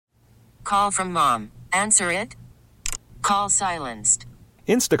call from mom. Answer it. Call silenced.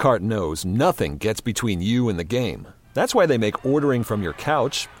 Instacart knows nothing gets between you and the game. That's why they make ordering from your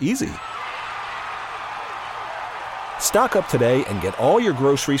couch easy. Stock up today and get all your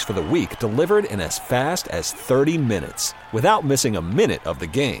groceries for the week delivered in as fast as 30 minutes without missing a minute of the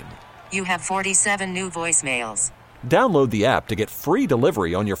game. You have 47 new voicemails. Download the app to get free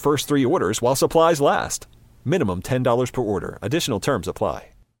delivery on your first 3 orders while supplies last. Minimum $10 per order. Additional terms apply.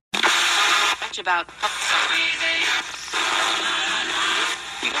 About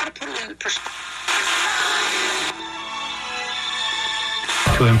you gotta put it in perspective.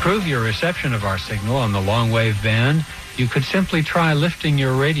 To improve your reception of our signal on the long-wave band, you could simply try lifting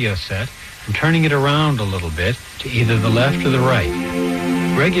your radio set and turning it around a little bit to either the left or the right.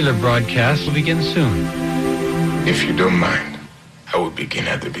 Regular broadcasts will begin soon. If you don't mind, I will begin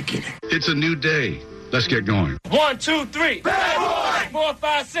at the beginning. It's a new day. Let's get going. 1, 2, 3. Bad boy. 4,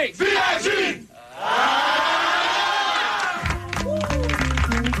 5, 6. B.I.G.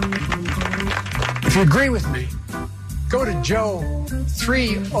 If you agree with me, go to Joe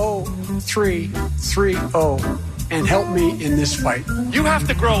 30330 and help me in this fight. You have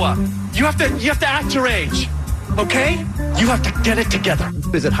to grow up. You have to act your age. Okay? You have to get it together.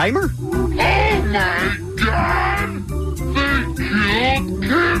 Is it Heimer? Oh my God! They killed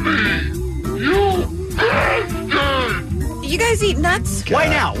Kimmy! You bastard! You guys eat nuts? Why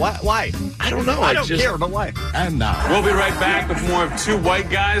now? Why? I don't know. I don't care, but why? And now, we'll be right back with more of two white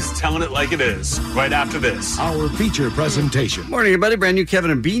guys telling it like it is. Right after this. Our feature presentation. Morning, everybody. Brand new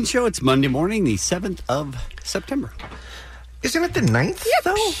Kevin and Bean Show. It's Monday morning, the 7th of September. Isn't it the 9th,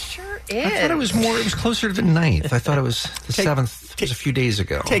 though? Sure is. I thought it was closer to the 9th. I thought it was the 7th. It was a few days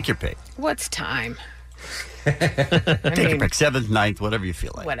ago. Take your pick. What's time? Take your pick. 7th, 9th, whatever you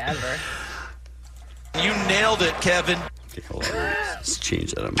feel like. Whatever. You nailed it, Kevin. Okay, hold on. Let's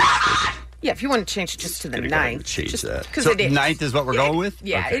change that. Yeah, if you want to change it just to the 9th. Change that. Because So it is. 9th is what we're going with?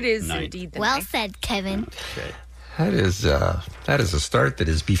 Yeah, Okay, it is 9th. indeed the Well 9th. said, Kevin. Okay. That is a start that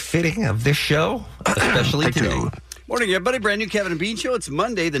is befitting of this show, especially today. Morning, everybody. Brand new Kevin and Bean Show. It's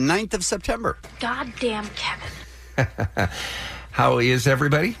Monday, the 9th of September. Goddamn, Kevin. How is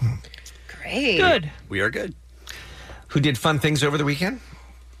everybody? Great. Good. We are good. Who did fun things over the weekend?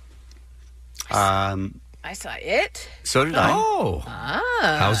 I saw it. So did I. Oh.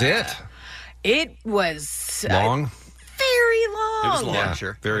 How's it? It was Long? very long. It was long, Yeah,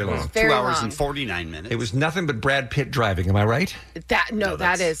 sure. very long. very 2 hours long. and 49 minutes. It was nothing but Brad Pitt driving, am I right? No, That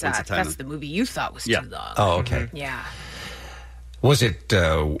that's is Once Upon a Time. that's the movie you thought was Yeah. too long. Oh, okay. Yeah. Was it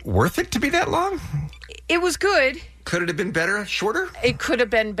worth it to be that long? It was good. Could it have been better, shorter? It could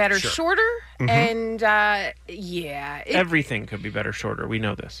have been better Sure. shorter. Mm-hmm. And yeah. Everything could be better shorter. We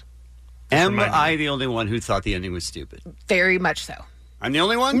know this. Am remind I the only one who thought the ending was stupid? Very much so. I'm the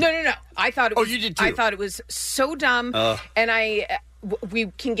only one? No. I thought it was. Oh, you did too. I thought it was so dumb. And we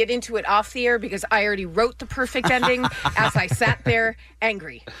can get into it off the air because I already wrote the perfect ending as I sat there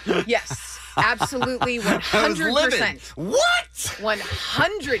angry. Yes, absolutely, 100%. What?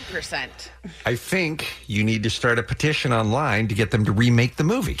 100%. I think you need to start a petition online to get them to remake the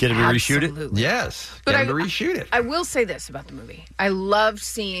movie. Get him to reshoot it? Absolutely. Yes. But Get them to reshoot it. I will say this about the movie. I loved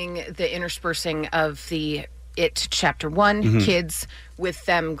seeing the interspersing of the It Chapter 1 kids with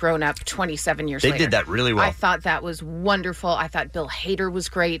them grown up 27 years later. They did that really well. I thought that was wonderful. I thought Bill Hader was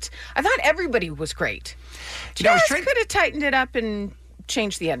great. I thought everybody was great. Just could have tightened it up and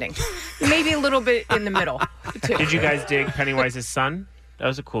changed the ending. Maybe a little bit in the middle, too. Did you guys dig Pennywise's son? That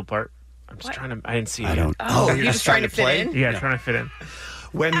was a cool part. I'm just trying to. I didn't see it. I don't. Oh, you're just trying to fit in? Yeah, trying to fit in.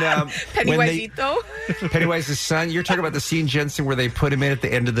 When Pennywise-ito? Pennywise's son, you're talking about the scene, Jensen, where they put him in at the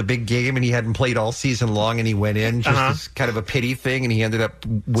end of the big game and he hadn't played all season long and he went in just as kind of a pity thing and he ended up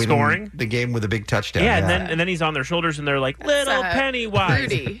winning Scoring? the game with a big touchdown. Yeah, and then he's on their shoulders and they're like, little Pennywise.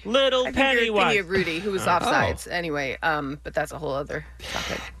 Rudy. Little I think you're Pennywise. thinking of Rudy, who was offsides. Anyway, but that's a whole other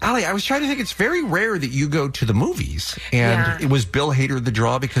topic. Ali, I was trying to think, it's very rare that you go to the movies. And it was Bill Hader the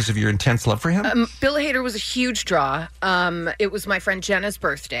draw because of your intense love for him? Bill Hader was a huge draw. It was my friend Jenna's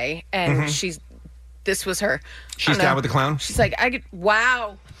birthday, and this was her. She's down with the clown? She's like,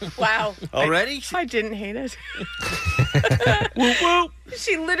 wow. Already? I didn't hate it. Whoop, whoop.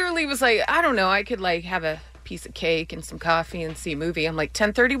 She literally was like, I don't know, I could like have a piece of cake and some coffee and see a movie. I'm like,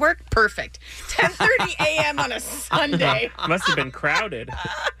 10:30 work? Perfect. 10:30 a.m. on a Sunday. Must have been crowded.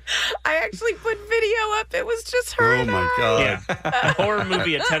 I actually put video up. It was just her Oh, and my I. God. Yeah. A horror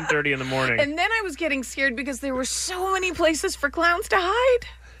movie at 10:30 in the morning. And then I was getting scared because there were so many places for clowns to hide.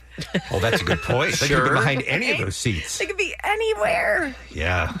 Oh, that's a good point. They could be behind any of those seats. They could be anywhere.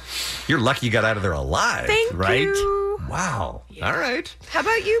 Yeah. You're lucky you got out of there alive. Thank right? you. Wow. All right. How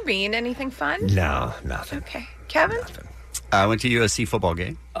about you, Bean? Anything fun? No, nothing. Okay. Kevin? I went to USC football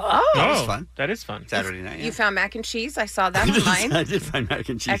game. Oh. That was fun. That is fun. Saturday night. You found mac and cheese? I saw that online. I did find mac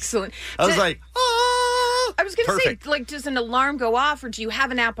and cheese. Excellent. I was like, I was going to say, perfect. like, does an alarm go off, or do you have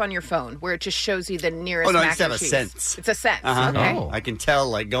an app on your phone where it just shows you the nearest mac and cheese? I have a sense. It's a sense. Uh-huh. Okay. I can tell,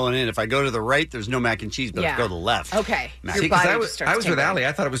 like, going in. If I go to the right, there's no mac and cheese, but if I go to the left. Okay. See, 'cause I was with Allie.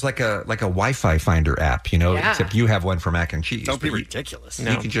 I thought it was like a Wi-Fi finder app, Yeah. except you have one for mac and cheese. Don't be But ridiculous.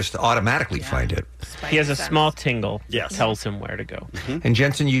 You can just automatically find it. He has a small tingle. Yes. Tells him where to go. And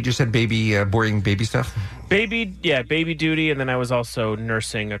Jensen, you just had boring baby stuff? Baby duty, and then I was also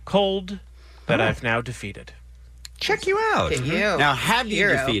nursing a cold that I've now defeated. Check you out. Now, have you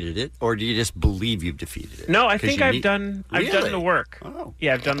Hero. defeated it, or do you just believe you've defeated it? No, I 'Cause think you I've need- done Really? the work. Oh.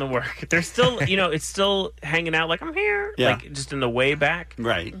 Yeah, I've done the work. There's still, it's still hanging out like I'm here, Yeah. like just in the way back.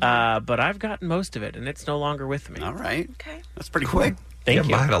 Right. But I've gotten most of it, and it's no longer with me. All right. Okay. That's pretty quick. Thank you.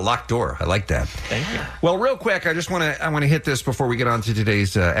 Behind a locked door. I like that. Thank you. Well, real quick, I want to hit this before we get on to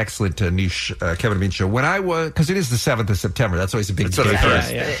today's excellent niche Kevin and Bean show. When I was, because it is the 7th of September, that's always a big day for us.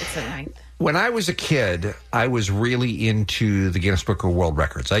 It's a 9th. When I was a kid, I was really into the Guinness Book of World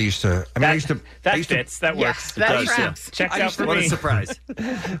Records. I used to. That fits. That works. that tracks. Checked out for What me. a surprise.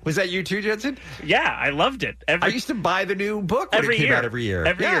 Was that you too, Jensen? Yeah, I loved it. I used to buy the new book when every it came year. out every year.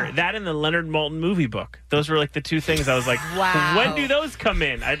 Every Yeah. year. That and the Leonard Maltin movie book. Those were like the two things I was like, Wow. when do those come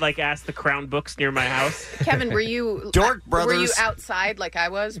in? I'd like ask the Crown Books near my house. Kevin, were you Dork Were you Brothers. outside like I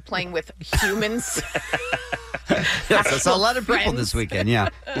was, playing with humans? Yes, I saw a lot of people Friends. this weekend, yeah.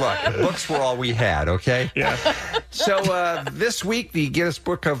 Look, books were all we had, okay? Yeah. So this week, the Guinness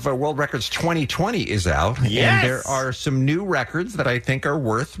Book of World Records 2020 is out. Yes. And there are some new records that I think are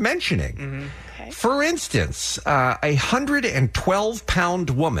worth mentioning. Mm-hmm. For instance, a 112-pound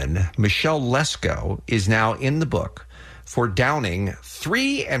woman, Michelle Lesko, is now in the book for downing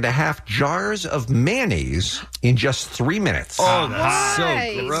 3.5 jars of mayonnaise in just 3 minutes. Oh, that's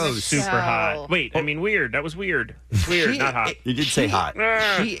Nice. so gross. Super hot. Wait, I mean weird. That was weird. It's weird, not hot. You did say hot.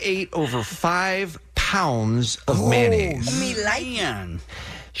 She ate over 5 pounds of mayonnaise. Man.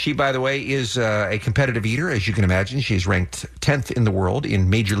 She, by the way, is a competitive eater, as you can imagine. She's ranked 10th in the world in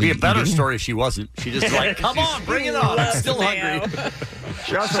Major It'd be League a better Eating. story if she wasn't. She just like, come on, bring it on. I'm still hungry.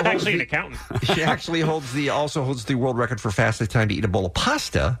 She also She's holds actually an the, accountant. she actually holds the world record for fastest time to eat a bowl of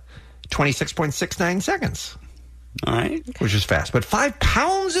pasta, 26.69 seconds, All right. which is fast. But 5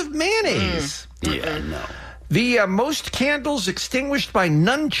 pounds of mayonnaise. Yeah, no. The most candles extinguished by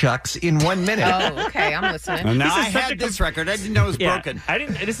nunchucks in 1 minute. Oh, okay, I'm listening. And now This I is such had a this record. I didn't know it was Yeah, broken. I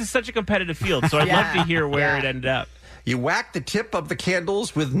didn't. This is such a competitive field, so I'd love to hear where it ended up. You whack the tip of the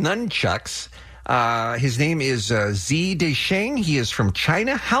candles with nunchucks. His name is Zi Desheng. He is from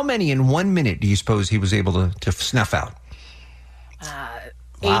China. How many in 1 minute do you suppose he was able to snuff out?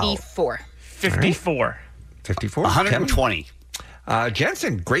 84. 54. 54? 120.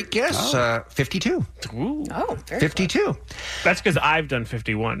 Jensen, great guess. 52. Ooh. Oh, very 52. That's because I've done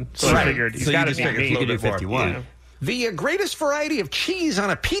 51, so I Right. figured he's So you got to just be figured me. he could do 51. Yeah. The greatest variety of cheese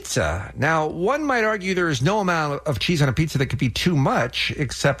on a pizza. Now, one might argue there is no amount of cheese on a pizza that could be too much,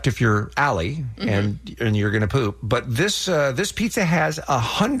 except if you're Allie and you're going to poop. But this pizza has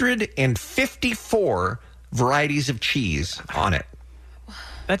 154 varieties of cheese on it.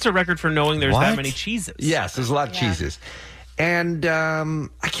 That's a record for knowing there's What? that many cheeses. Yes, there's a lot of cheeses. And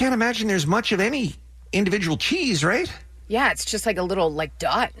I can't imagine there's much of any individual cheese, right? Yeah, it's just like a little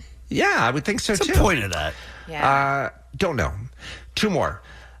dot. Yeah, I would think so, What's too. the point of that? Yeah. Don't know. 2 more.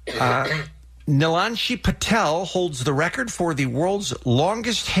 Nilanshi Patel holds the record for the world's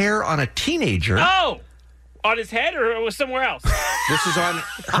longest hair on a teenager. Oh! On his head or it was somewhere else? This is on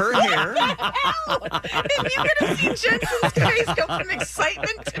her hair. If you could have seen Jensen's face go from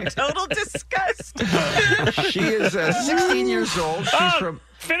excitement to total disgust. She is 16 years old.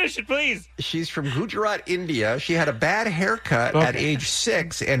 Finish it, please. She's from Gujarat, India. She had a bad haircut at age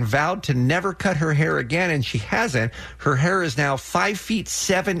 6 and vowed to never cut her hair again, and she hasn't. Her hair is now 5 feet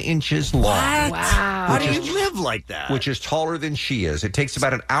 7 inches long. What? Wow. How do you live like that? Which is taller than she is. It takes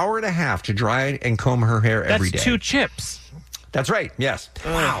about an hour and a half to dry and comb her hair every day. That's 2 chips. That's right, yes.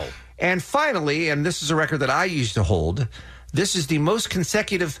 Wow. And finally, and this is a record that I used to hold, this is the most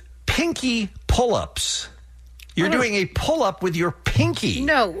consecutive pinky pull-ups. You're doing a pull-up with your pinky.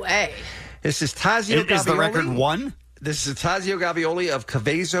 No way. This is Tazio Gavioli. Is the record 1? This is Tazio Gavioli of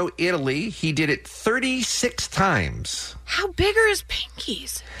Cavezzo, Italy. He did it 36 times. How big are his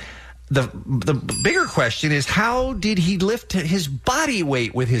pinkies? The bigger question is, how did he lift his body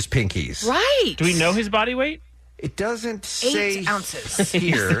weight with his pinkies? Right. Do we know his body weight? It doesn't say 8 ounces.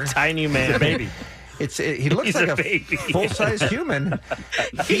 here. He's a tiny man. Baby. He looks like a baby. full-size human.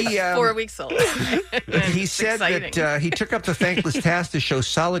 He 4 weeks old. He said that he took up the thankless task to show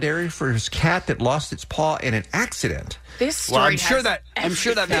solidarity for his cat that lost its paw in an accident. This story Well, I'm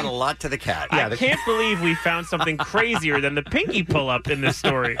sure that meant a lot to the cat. I can't believe we found something crazier than the pinky pull-up in this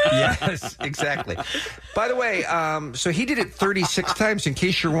story. Yes, exactly. By the way, so he did it 36 times. In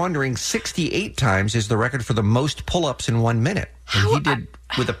case you're wondering, 68 times is the record for the most pull-ups in 1 minute. And he did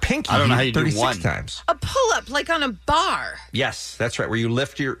with a pinky. I don't know how you do 36 one. times. A pull-up, like on a bar. Yes, that's right. Where you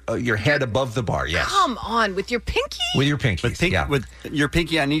lift your head above the bar. Yes, Come on, with your pinky? with your pinky. With your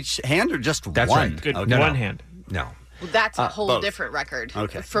pinky on each hand or just That's one? right. Good. Okay. One hand. No. Well, that's a whole both. different record.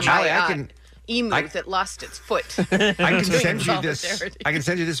 Okay. For Allie, my emu that lost its foot. I can send you this. Solidarity. I can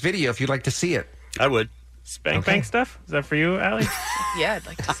send you this video if you'd like to see it. I would. Spank bank stuff? Is that for you, Allie? Yeah, I'd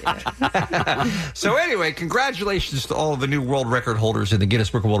like to see that. So anyway, congratulations to all of the new world record holders in the Guinness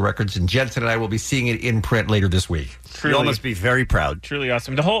Book of World Records, and Jensen and I will be seeing it in print later this week. Truly. You all must be very proud. Truly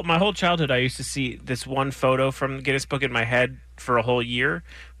awesome. My whole childhood, I used to see this one photo from the Guinness Book in my head for a whole year.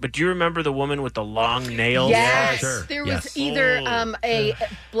 But do you remember the woman with the long nails? Yes, sure. there was Yes. either a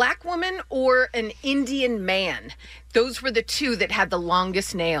black woman or an Indian man. Those were the two that had the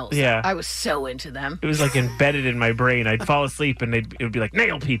longest nails. Yeah. I was so into them. It was like embedded in my brain. I'd fall asleep and it would be like,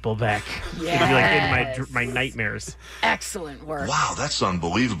 nail people back. It would be like in my nightmares. Excellent work. Wow, that's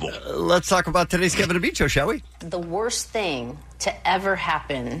unbelievable. Let's talk about today's Kevin and Bean Show, shall we? The worst thing to ever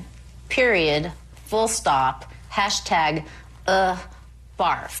happen, period, full stop, hashtag,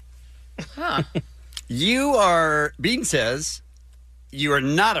 barf. Huh. Bean says, you are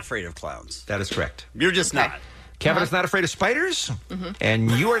not afraid of clowns. That is correct. You're just not. Kevin is not afraid of spiders, and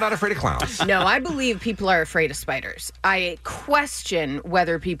you are not afraid of clowns. No, I believe people are afraid of spiders. I question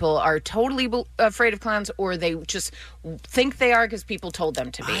whether people are totally afraid of clowns or they just think they are because people told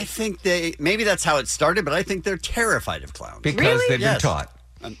them to be. I think maybe that's how it started, but I think they're terrified of clowns. Because they've been Yes. taught.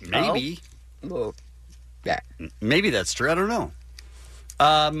 Maybe. Well, yeah. Maybe that's true. I don't know.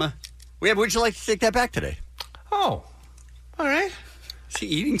 Would you like to take that back today? Oh, all right. Is he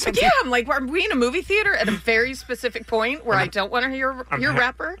eating something? Yeah, I'm like, are we in a movie theater at a very specific point where I don't want to hear your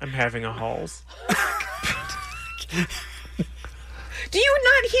rapper? I'm having a Halls. Do you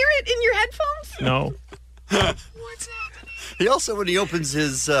not hear it in your headphones? No. What's happening? He also, when he opens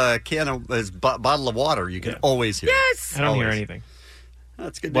his bottle of water, you can always hear Yes. it. I don't hear Always. anything.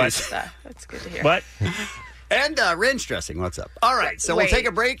 That's good What? news. That's good to hear. What? And ranch dressing, what's up? All right, so Wait, we'll take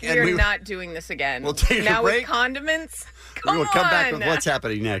a break. And we're not doing this again. We'll take a now break. with condiments. we will come back with what's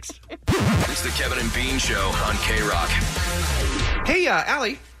happening next. It's the Kevin and Bean Show on K-Rock. Hey,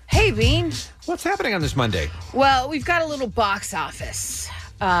 Allie. Hey, Bean. What's happening on this Monday? Well, we've got a little box office.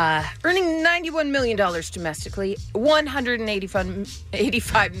 Earning $91 million domestically,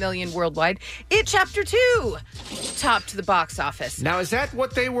 $185 million worldwide. It Chapter 2 topped the box office. Now, is that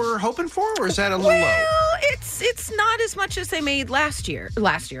what they were hoping for, or is that a little low? Well, it's not as much as they made last year,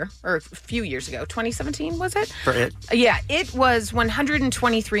 or a few years ago. 2017, was it? For it? Yeah, it was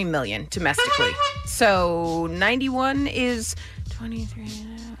 $123 million domestically. So 91 is 23.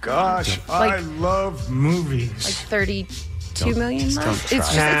 Gosh, Like- I love movies. Like 32 million. don't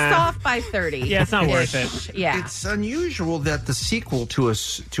It's try. it's off by 30. Yeah, it's not worth it. Yeah. It's unusual that the sequel to a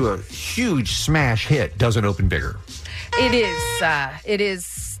huge smash hit doesn't open bigger. It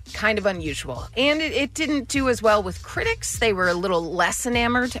is kind of unusual. And it didn't do as well with critics. They were a little less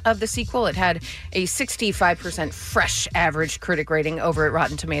enamored of the sequel. It had a 65% fresh average critic rating over at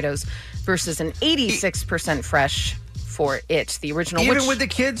Rotten Tomatoes versus an 86% fresh for it, the original. Even with the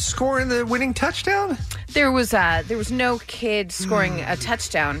kids scoring the winning touchdown? There was no kid scoring a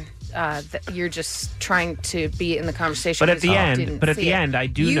touchdown. You're just trying to be in the conversation. But at the because you didn't see it. end, I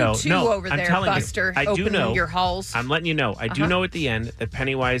do you know. Too no, over I'm there, telling Buster, you, I do opening know. your halls. I'm letting you know. I do know at the end that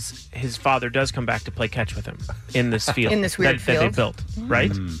Pennywise, his father, does come back to play catch with him in this field. In this weird that they field? built,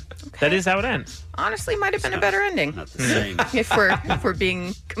 right? That is how it ends. Honestly, might have been a better ending. Not the same. if we're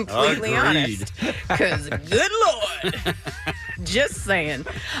being completely honest. Because good Lord, just saying.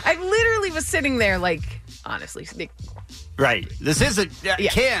 I literally was sitting there like, honestly, Right. This isn't.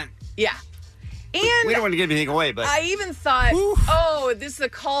 Can't. yeah. And We don't want to give anything away, but I even thought, oh, this is a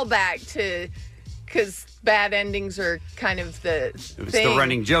callback to, because bad endings are kind of the thing. the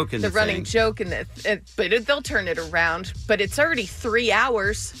running joke in the running thing. joke in but they'll turn it around. But it's already 3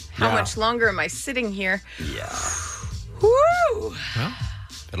 hours. How Yeah. much longer am I sitting here? Yeah. Woo! Well,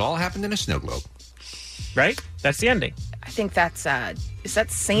 it all happened in a snow globe. Right? That's the ending. think that's, is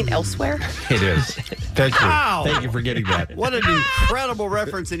that Saint Elsewhere? It is. Thank you. Wow. Thank you for getting that. What an incredible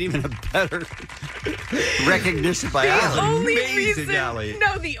reference and even a better recognition by Allie.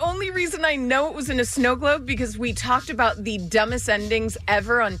 The only reason I know it was in a snow globe because we talked about the dumbest endings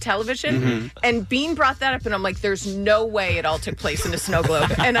ever on television, and Bean brought that up, and I'm like, there's no way it all took place in a snow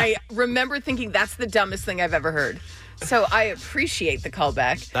globe. And I remember thinking that's the dumbest thing I've ever heard. So I appreciate the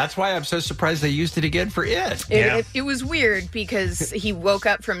callback. That's why I'm so surprised they used it again for it. It was weird because he woke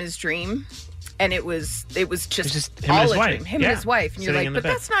up from his dream, and it was just him and all his a wife. dream. Him Yeah. and his wife. And you're Sitting like, in the but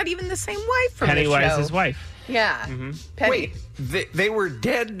bed. that's not even the same wife from Pennywise, the show. his wife. Yeah. Penny. Wait, they were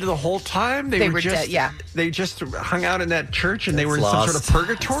dead the whole time? They were just dead, yeah. They just hung out in that church and they were in Lost. some sort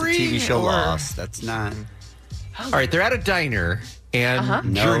of purgatory? It's the TV show Or- Lost. That's not. All right, they're at a diner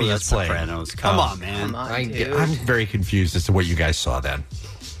and No, Journey that's is playing. Sopranos. Come on, man. Come on, dude. I'm very confused as to what you guys saw then.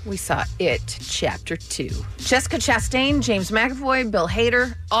 We saw It, Chapter 2. Jessica Chastain, James McAvoy, Bill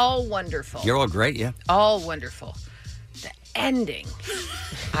Hader, all wonderful. You're all great, yeah. All wonderful. The ending.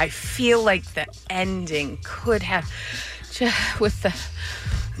 I feel like the ending could have... with the...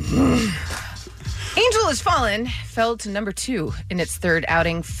 Angel Has Fallen fell to number 2 in its third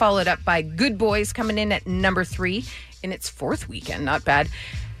outing, followed up by Good Boys coming in at number 3 in its fourth weekend. Not bad.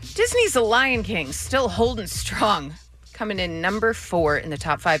 Disney's The Lion King still holding strong, coming in number 4 in the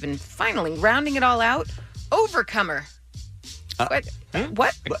top 5. And finally, rounding it all out, Overcomer.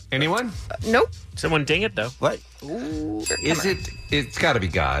 What? Anyone? Nope. Someone ding it, though. What? Is it? It's got to be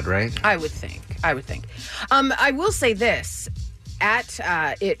God, right? I would think. I will say this. At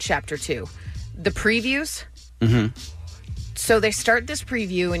It Chapter 2, the previews. Mm-hmm. So they start this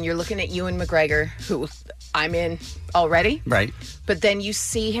preview, and you're looking at Ewan McGregor, who I'm in already. Right. But then you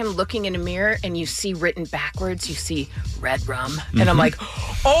see him looking in a mirror, and you see written backwards, you see red rum. And I'm like,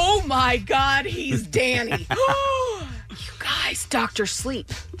 oh my God, he's Danny. You guys, Dr.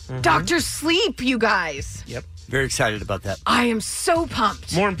 Sleep. Dr. Sleep, you guys. Yep. Very excited about that. I am so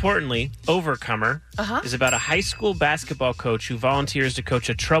pumped. More importantly, Overcomer is about a high school basketball coach who volunteers to coach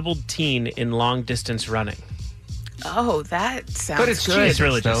a troubled teen in long-distance running. Oh, that sounds But it's good. It's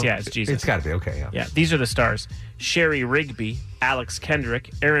religious. So Yeah, it's Jesus. It's got to be okay. Yeah. Yeah, these are the stars. Sherry Rigby, Alex Kendrick,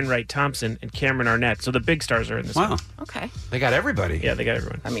 Aaron Wright Thompson, and Cameron Arnett. So the big stars are in this one. Okay. They got everybody. Yeah, they got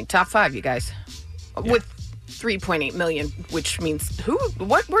everyone. I mean, top 5, you guys. With 3.8 million, which means who?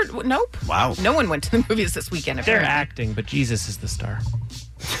 What word? Nope. Wow. No one went to the movies this weekend. They're apparently. acting, but Jesus is the star.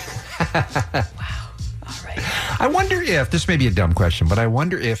 I wonder if, this may be a dumb question, but I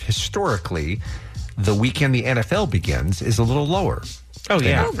wonder if historically the weekend the NFL begins is a little lower. Oh,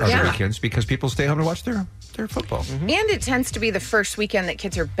 yeah. Than other weekends because people stay home to watch their football. And it tends to be the first weekend that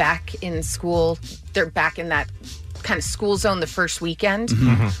kids are back in school. They're back in that kind of school zone the first weekend.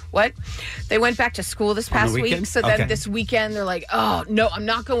 What? They went back to school this past week. weekend? So then Okay. this weekend they're like, oh, no, I'm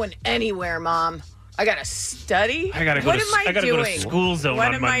not going anywhere, Mom. I got to study. I gotta go What to am I go doing? to school zone What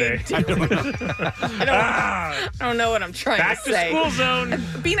on am Monday. I doing? I don't know what I'm trying Back to to say. school zone.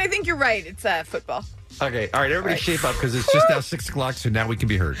 Bean, I think you're right. It's football. Okay. All right. Everybody shape up because it's just now 6 o'clock, so now we can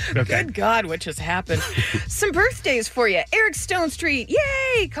be heard. Okay. Good God, what just happened? Some birthdays for you. Eric Stone Street,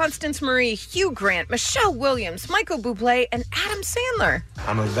 yay! Constance Marie, Hugh Grant, Michelle Williams, Michael Bublé, and Adam Sandler.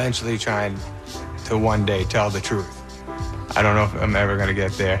 I'm eventually trying to one day tell the truth. I don't know if I'm ever going to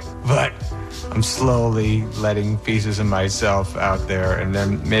get there, but I'm slowly letting pieces of myself out there. And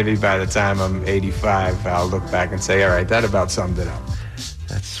then maybe by the time I'm 85, I'll look back and say, all right, that about summed it up.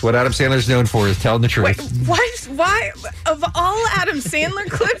 That's what Adam Sandler's known for, is telling the truth. Wait, what? Why? Of all Adam Sandler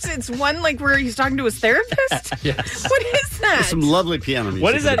clips, it's one like where he's talking to his therapist? Yes. What is that? There's some lovely piano music.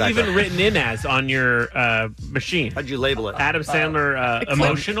 What is in the that even background. written in as on your machine? How'd you label it? Adam Sandler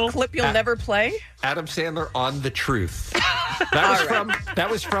emotional? Clip you'll never play? Adam Sandler on the truth. That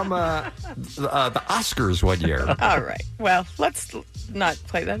was from the Oscars one year. All right. Well, let's not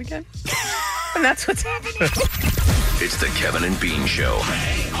play that again. And that's what's happening. It's the Kevin and Bean Show.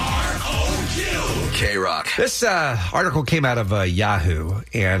 K-Rock. This article came out of Yahoo,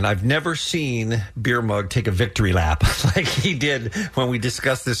 and I've never seen Beer Mug take a victory lap like he did when we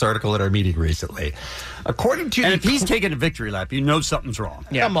discussed this article at our meeting recently. According to if he's taking a victory lap, you know something's wrong.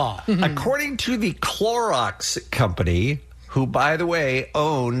 Yeah. Come on. According to the Clorox Company, who, by the way,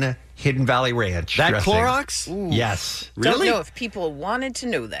 own Hidden Valley Ranch. That dressing. Clorox? Yes. Don't know if people wanted to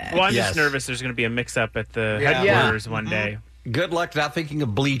know that. Well, I'm just nervous there's going to be a mix-up at the headquarters one day. Good luck not thinking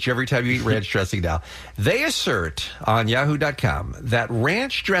of bleach every time you eat ranch dressing now. They assert on yahoo.com that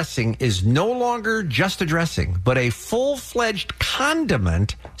ranch dressing is no longer just a dressing, but a full-fledged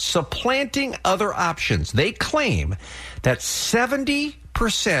condiment supplanting other options. They claim that 70%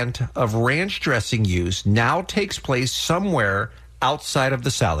 70% of ranch dressing use now takes place somewhere outside of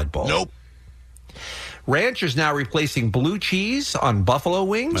the salad bowl. Nope. Ranch is now replacing blue cheese on buffalo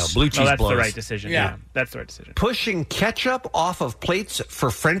wings. Well, blue cheese that's blows. the right decision. Yeah, that's the right decision. Pushing ketchup off of plates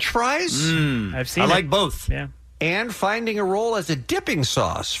for French fries. I've seen I it. like both. Yeah. And finding a role as a dipping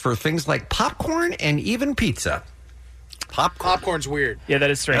sauce for things like popcorn and even pizza. Popcorn's weird. Yeah,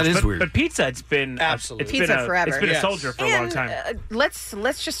 that is strange. That is weird. But pizza, it's been Absolutely. Pizza forever. It's been Yes. a soldier for a long time.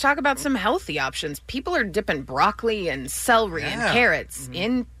 Let's just talk about some healthy options. People are dipping broccoli and celery and carrots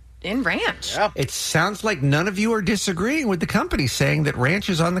in ranch. Yeah. It sounds like none of you are disagreeing with the company saying that ranch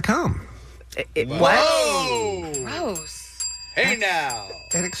is on the come. Whoa! Gross. Hey now.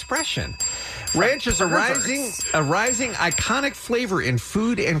 An expression. Ranch is a rising iconic flavor in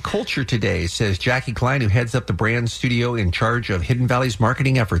food and culture today, says Jackie Klein, who heads up the brand studio in charge of Hidden Valley's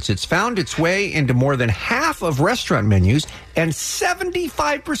marketing efforts. It's found its way into more than half of restaurant menus and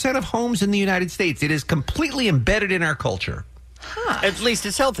 75% of homes in the United States. It is completely embedded in our culture. At least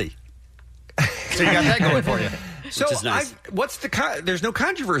it's healthy. So you got that going for you. So, which is nice. there's no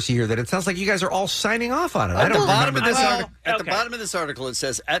controversy here that it sounds like you guys are all signing off on it. At the bottom of this article, it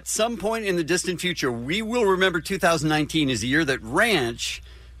says, at some point in the distant future, we will remember 2019 as the year that ranch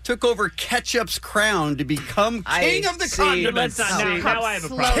took over ketchup's crown to become king of the condiments. Now I have a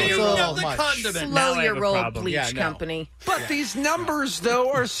problem. King of the condiments. Slow your roll, bleach company. But these numbers,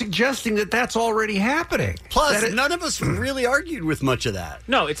 though, are suggesting that that's already happening. Plus, none of us really argued with much of that.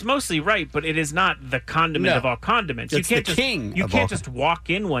 No, it's mostly right, but it is not the condiment of all condiments. It's you can't the king You of can't all just walk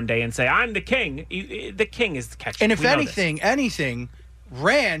in one day and say, "I'm the king." The king is the ketchup. And if We know anything,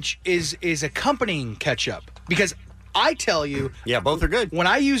 ranch is accompanying ketchup because I tell you, both are good. When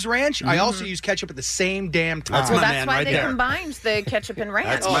I use ranch, I also use ketchup at the same damn time. That's why they combined the ketchup and ranch.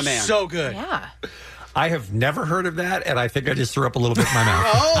 That's my man. So good. Yeah. I have never heard of that, and I think I just threw up a little bit in my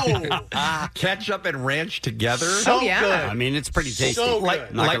mouth. Ketchup and ranch together? So good. I mean, it's pretty tasty. So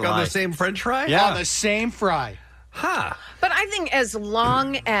good. Like on the same French fry? Yeah. On the same fry. Huh. But I think as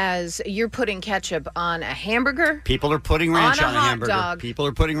long as you're putting ketchup on a hamburger, People are putting ranch on a hot hamburger. dog. People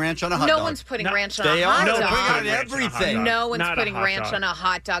are putting ranch on a hot dog. No one's putting ranch on They a hot are. dog. Putting it on everything. No one's Not a putting hot ranch dog. on a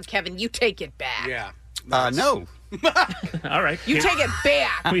hot dog. Kevin, you take it back. Yeah. No. All right. You take it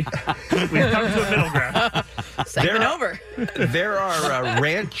back. We've come to a middle ground. Segment over. There are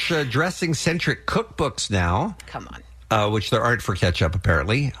ranch dressing-centric cookbooks now. Come on. Which there aren't for ketchup,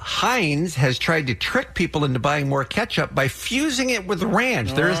 apparently. Heinz has tried to trick people into buying more ketchup by fusing it with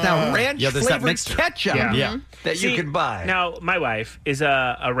ranch. There is now ranch-flavored ketchup that you can buy. Now, my wife is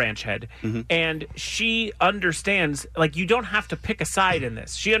a ranch head, and she understands, like, you don't have to pick a side in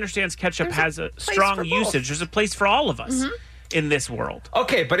this. She understands ketchup has a strong usage. There's a place for all of us in this world.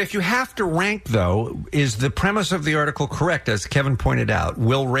 Okay, but if you have to rank, though, is the premise of the article correct, as Kevin pointed out?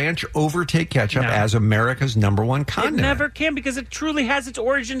 Will ranch overtake ketchup as America's number one condiment? It never can because it truly has its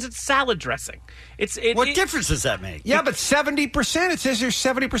origins in salad dressing. What difference does that make? Yeah, but 70%, it says there's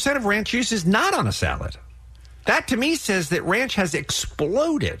 70% of ranch use is not on a salad. That, to me, says that ranch has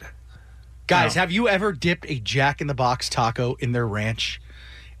exploded. Guys, have you ever dipped a Jack in the Box taco in their ranch?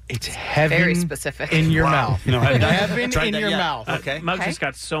 It's heaven Very specific. in your mouth. No, I haven't heaven tried in that your yet. mouth. Okay. Muggs just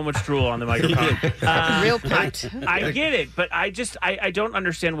got so much drool on the microphone. Real punt. I get it, but I don't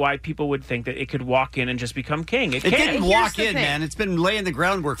understand why people would think that it could walk in and just become king. It It can't. didn't walk in, man. It's been laying the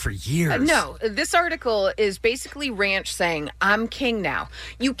groundwork for years. No, this article is basically ranch saying, I'm king now.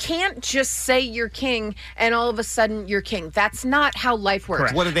 You can't just say you're king and all of a sudden you're king. That's not how life works.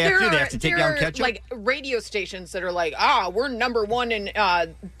 Correct. What do they have to do? They have to take down ketchup? Like radio stations that are like, we're number one in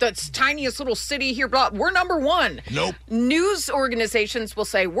the tiniest little city here. Blah. We're number one. Nope. News organizations will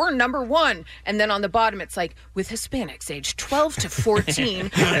say, we're number one. And then on the bottom, it's like, with Hispanics aged 12 to 14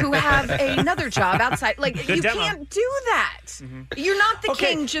 who have another job outside. Like, Good you demo. can't do that. You're not the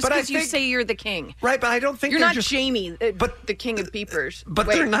king just but I because you think- say you're the king. Right, but I don't think You're they're not just... Jamie, but the king of peepers. But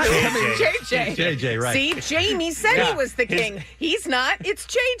Wait, they're not... JJ. JJ, right. See, Jamie said he was the king. He's not. It's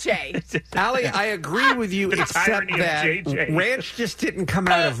JJ. Allie, I agree with you, The except tyranny of that JJ. ranch just didn't come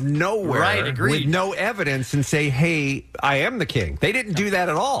out of nowhere Right, agreed. with no evidence and say, hey, I am the king. They didn't do that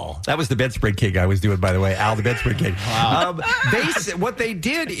at all. That was the bedspread king I was doing, by the way. Al, the bedspread king. Wow. What they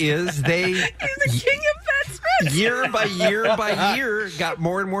did is they... He's the king of bedspread. Year by year, got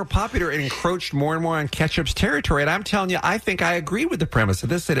more and more popular and encroached more and more on ketchup's territory. And I'm telling you, I think I agree with the premise of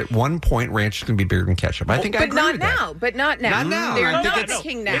this, that at one point, ranch is going to be bigger than ketchup. I think I But agree not with that. now. But not now. Not now. They're I think not the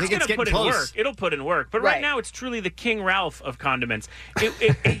king now. It's going to put in work. It'll put in work. But right now, it's truly the King Ralph of condiments.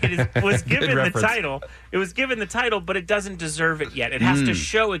 It was given the reference. title. It was given the title, but it doesn't deserve it yet. It has to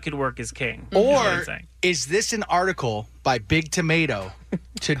show it could work as king. is what I'm Or saying. is this an article by Big Tomato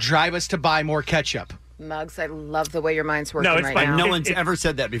to drive us to buy more ketchup? Muggs, I love the way your mind's working No, it's right by now. No one's ever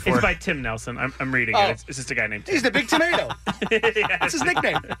said that before. It's by Tim Nelson. I'm reading Oh. it. It's just a guy named Tim. He's the Big Tomato. That's his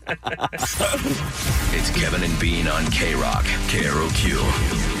nickname. It's Kevin and Bean on K-Rock, KROQ.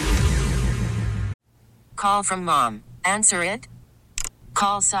 Call from mom. Answer it.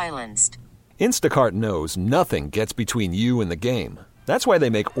 Call silenced. Instacart knows nothing gets between you and the game. That's why they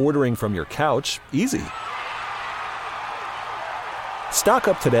make ordering from your couch easy. Stock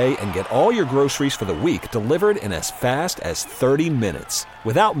up today and get all your groceries for the week delivered in as fast as 30 minutes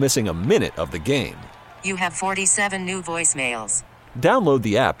without missing a minute of the game. You have 47 new voicemails. Download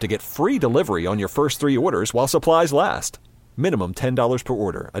the app to get free delivery on your first 3 orders while supplies last. Minimum $10 per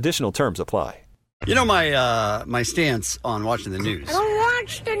order. Additional terms apply. You know my stance on watching the news. I don't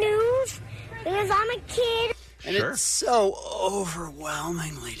watch the news because I'm a kid. And it's so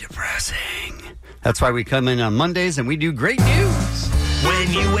overwhelmingly depressing. That's why we come in on Mondays and we do great news.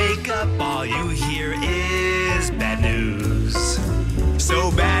 When you wake up, all you hear is bad news.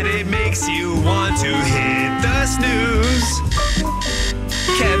 So bad it makes you want to hit the snooze.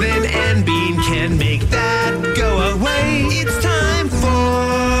 Kevin and Bean can make that go away. It's time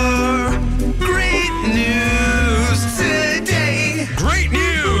for great news today. Great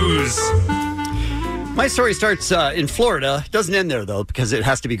news! My story starts in Florida. Doesn't end there, though, because it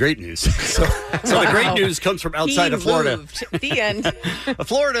has to be great news. So the great news comes from outside of Florida. Moved. The end. A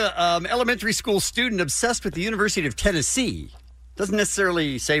Florida elementary school student obsessed with the University of Tennessee. Doesn't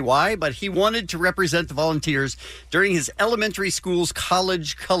necessarily say why, but he wanted to represent the volunteers during his elementary school's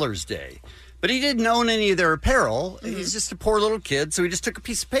College Colors Day. But he didn't own any of their apparel. He's just a poor little kid, so he just took a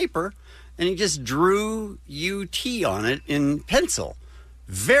piece of paper and he just drew UT on it in pencil.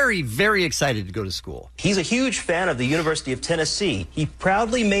 Very, very excited to go to school. He's a huge fan of the University of Tennessee. He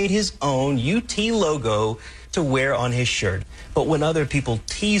proudly made his own UT logo to wear on his shirt. But when other people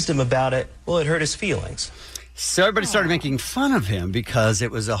teased him about it, well, it hurt his feelings. So everybody started making fun of him because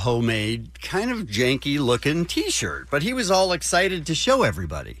it was a homemade, kind of janky-looking T-shirt. But he was all excited to show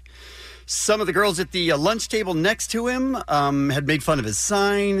everybody. Some of the girls at the lunch table next to him had made fun of his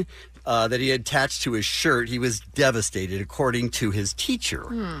sign that he had attached to his shirt. He was devastated, according to his teacher.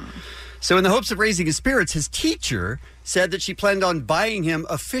 So in the hopes of raising his spirits, his teacher said that she planned on buying him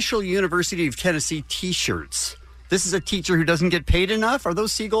official University of Tennessee T-shirts. This is a teacher who doesn't get paid enough? Are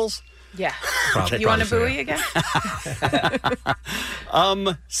those seagulls? Yeah. Probably. You want a buoy again?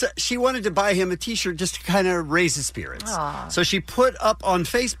 So she wanted to buy him a T-shirt just to kind of raise his spirits. Aw. So she put up on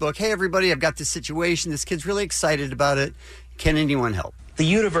Facebook, "Hey, everybody, I've got this situation. This kid's really excited about it. Can anyone help?" The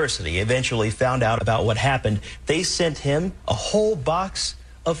university eventually found out about what happened. They sent him a whole box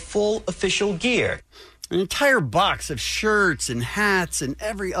of full official gear. An entire box of shirts and hats and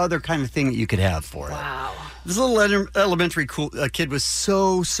every other kind of thing that you could have for it. Wow. This little elementary kid was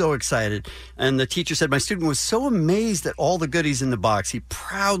so excited. And the teacher said, "My student was so amazed at all the goodies in the box. He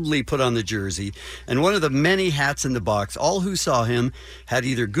proudly put on the jersey and one of the many hats in the box. All who saw him had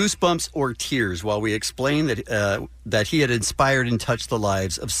either goosebumps or tears while we explained that he had inspired and touched the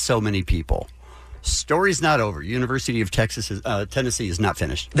lives of so many people." Story's not over. University of Tennessee is not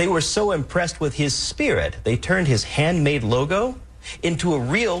finished. They were so impressed with his spirit, they turned his handmade logo into a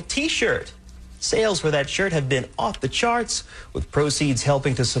real T-shirt. Sales for that shirt have been off the charts, with proceeds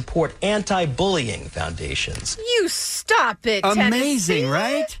helping to support anti-bullying foundations. You stop it, Amazing, Tennessee.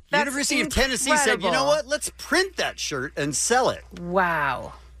 right? That's University of Tennessee said, "You know what? Let's print that shirt and sell it."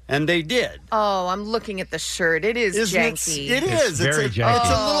 Wow. And they did. Oh, I'm looking at the shirt. It is janky. It is. It's very janky. It's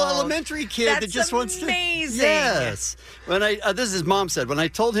a little elementary kid that just wants to. amazing. Yes. When this is his mom said, when I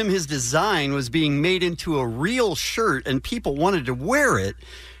told him his design was being made into a real shirt and people wanted to wear it,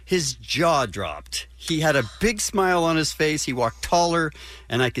 his jaw dropped. He had a big smile on his face. He walked taller,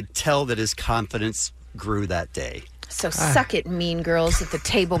 and I could tell that his confidence grew that day. So suck it, mean girls at the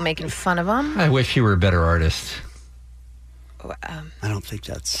table making fun of him. I wish you were a better artist. I don't think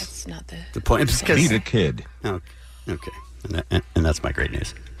that's not the point. It's because Be the kid. Oh, okay. And that's my great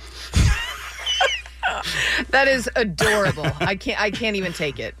news. That is adorable. I can't even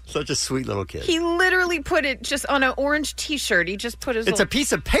take it. Such a sweet little kid. He literally put it just on an orange T-shirt. He just put his It's a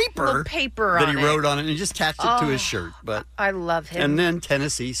piece of paper on that he it. wrote on it and he just attached it to his shirt. But I love him. And then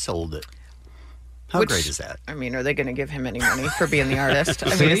Tennessee sold it. How great is that? I mean, are they going to give him any money for being the artist? I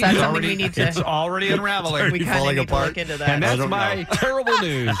mean, See, is that it's something we need to? It's already unraveling. We kind of need to look into that. And that's my terrible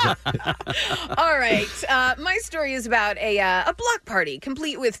news. All right. My story is about a block party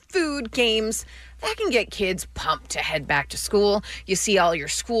complete with food, games, that can get kids pumped to head back to school. You see all your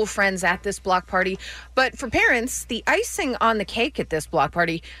school friends at this block party. But for parents, the icing on the cake at this block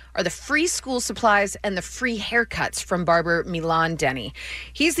party are the free school supplies and the free haircuts from barber Milan Denny.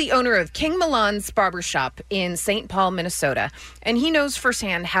 He's the owner of King Milan's Barbershop in St. Paul, Minnesota, and he knows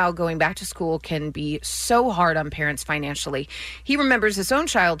firsthand how going back to school can be so hard on parents financially. He remembers his own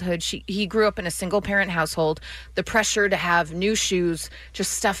childhood. He grew up in a single-parent household. The pressure to have new shoes,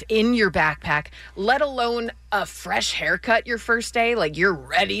 just stuff in your backpack, let alone a fresh haircut your first day, like you're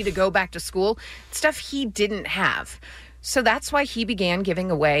ready to go back to school, stuff he didn't have. So that's why he began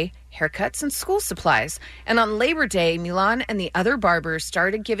giving away haircuts and school supplies. And on Labor Day, Milan and the other barbers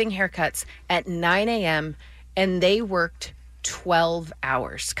started giving haircuts at 9 a.m. and they worked 12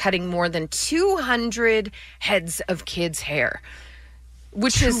 hours, cutting more than 200 heads of kids' hair,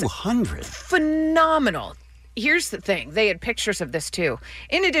 which 200? Is phenomenal. Here's the thing. They had pictures of this too.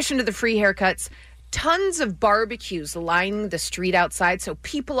 In addition to the free haircuts, tons of barbecues lining the street outside. So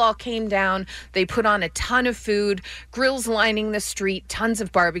people all came down. They put on a ton of food, grills lining the street, tons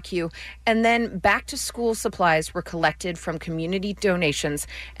of barbecue. And then back to school supplies were collected from community donations,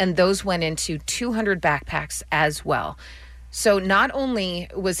 and those went into 200 backpacks as well. So not only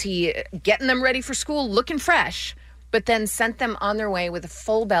was he getting them ready for school looking fresh, but then sent them on their way with a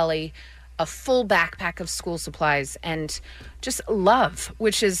full belly, a full backpack of school supplies, and just love,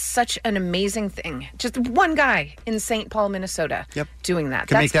 which is such an amazing thing. Just one guy in St. Paul, Minnesota doing that.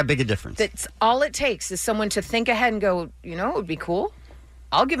 Can make that big a difference. That's all it takes is someone to think ahead and go, you know, it would be cool.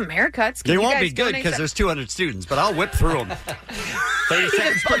 I'll give them haircuts. They won't be good because there's 200 students, but I'll whip through them. 30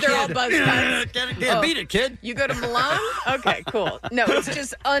 seconds per they're all buzz cuts. Beat it, kid. You go to Milan? Okay, cool. No, it's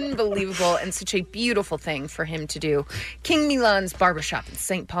just unbelievable and such a beautiful thing for him to do. King Milan's Barbershop in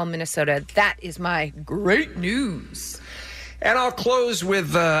St. Paul, Minnesota. That is my great news. And I'll close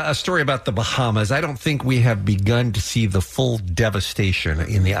with a story about the Bahamas. I don't think we have begun to see the full devastation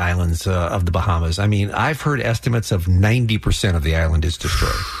in the islands of the Bahamas. I mean, I've heard estimates of 90% of the island is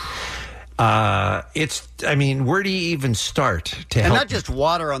destroyed. Where do you even start to help? And not just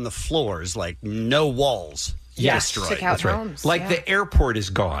water on the floors, like no walls. Yes, destroyed. That's right. Like the airport is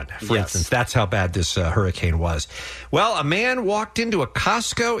gone, for instance. That's how bad this hurricane was. Well, a man walked into a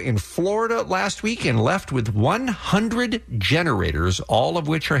Costco in Florida last week and left with 100 generators, all of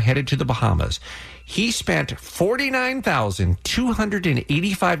which are headed to the Bahamas. He spent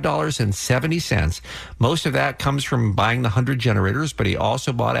 $49,285.70. Most of that comes from buying the 100 generators, but he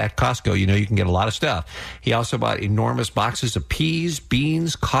also bought at Costco. You know, you can get a lot of stuff. He also bought enormous boxes of peas,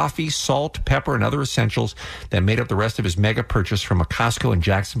 beans, coffee, salt, pepper, and other essentials that made up the rest of his mega purchase from a Costco in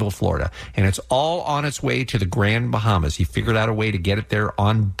Jacksonville, Florida. And it's all on its way to the Grand Bahamas. He figured out a way to get it there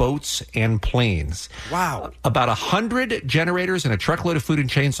on boats and planes. Wow. About 100 generators and a truckload of food and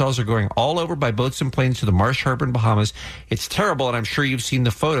chainsaws are going all over by boats and planes to the Marsh Harbor in Bahamas. It's terrible, and I'm sure you've seen the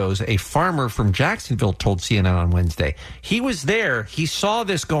photos. A farmer from Jacksonville told CNN on Wednesday. He was there. He saw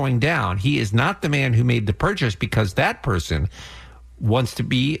this going down. He is not the man who made the purchase because that person wants to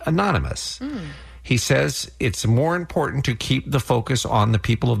be anonymous. He says it's more important to keep the focus on the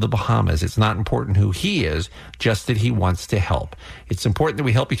people of the Bahamas. It's not important who he is, just that he wants to help. It's important that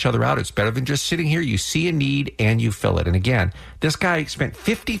we help each other out. It's better than just sitting here. You see a need and you fill it. And again, this guy spent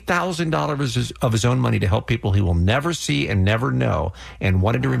 $50,000 of his own money to help people he will never see and never know and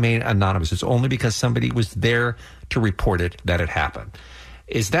wanted to remain anonymous. It's only because somebody was there to report it that it happened.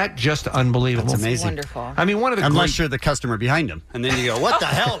 Is that just unbelievable? That's amazing. Wonderful. I mean, one of the Unless you're the customer behind him. And then you go, what the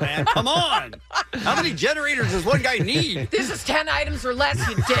hell, man? Come on. How many generators does one guy need? This is 10 items or less,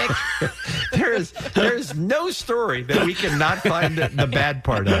 you dick. There's no story that we cannot find the bad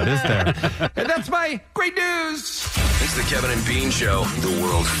part of, is there? And that's my great news. It's the Kevin and Bean Show, the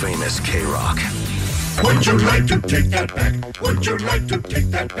world famous K-Rock. Would you like to take that back? Would you like to take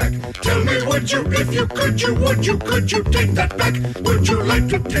that back? Tell me, would you, if you could you take that back? Would you like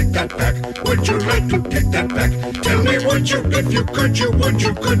to take that back? Would you like to take that back? Tell me, would you, if you could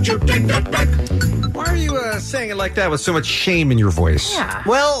you take that back? Why are you saying it like that with so much shame in your voice? Yeah.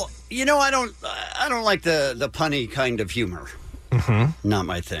 Well, you know, I don't like the punny kind of humor. Not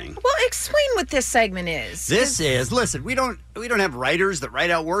my thing. Well, explain what this segment is. Listen, we don't have writers that write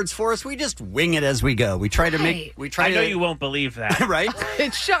out words for us. We just wing it as we go. We try to make. I know you won't believe that, right?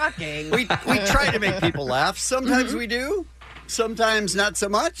 It's shocking. We try to make people laugh. Sometimes we do. Sometimes not so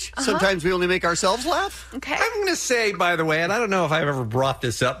much. Sometimes we only make ourselves laugh. Okay. I'm going to say, by the way, and I don't know if I've ever brought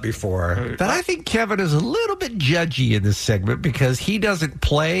this up before, that I think Kevin is a little bit judgy in this segment because he doesn't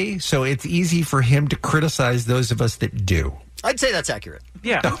play, so it's easy for him to criticize those of us that do. I'd say that's accurate.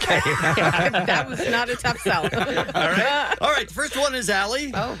 Yeah. Okay. That was not a tough sell. All right. The first one is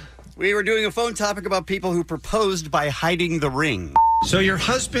Allie. Oh. We were doing a phone topic about people who proposed by hiding the ring. So your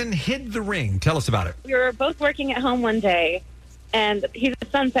husband hid the ring. Tell us about it. We were both working at home one day, and he's a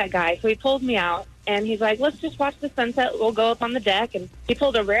sunset guy, so he pulled me out, and he's like, let's just watch the sunset. We'll go up on the deck, and he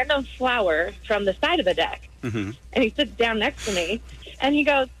pulled a random flower from the side of the deck, and he sits down next to me, and he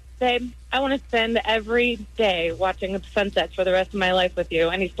goes, babe, I want to spend every day watching the sunsets for the rest of my life with you.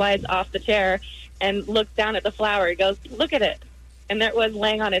 And he slides off the chair and looks down at the flower. He goes, look at it. And there it was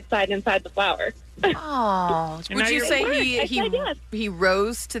laying on its side inside the flower. Oh, would you say he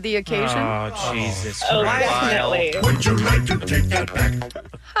rose to the occasion? Oh, Jesus Oh, Christ. definitely. Would you like to take that back?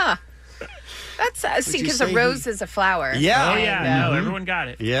 Huh. That's see, you because a say rose is a flower. Yeah. Oh, yeah. No, everyone got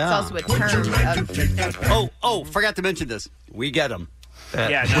it. Yeah. It's also a term of. Forgot to mention this. We get them.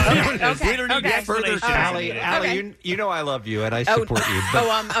 Yeah, We don't need Further, explanation. Allie, you know I love you and I support you. But,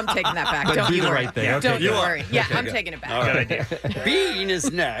 I'm taking that back. but Don't do you the worry. right thing. Yeah, Okay, don't good. you worry. Yeah, Okay, I'm good. taking it back. All right. Bean is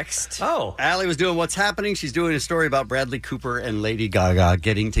next. Oh. Allie was doing What's Happening. She's doing a story about Bradley Cooper and Lady Gaga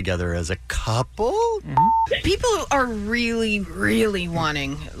getting together as a couple. People are really, really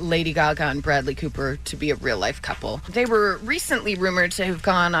wanting Lady Gaga and Bradley Cooper to be a real-life couple. They were recently rumored to have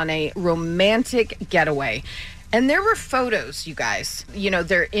gone on a romantic getaway. And there were photos, you guys. You know,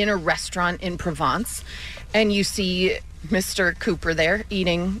 they're in a restaurant in Provence, and you see Mr. Cooper there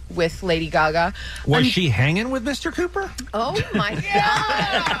eating with Lady Gaga. Was she hanging with Mr. Cooper? Oh, my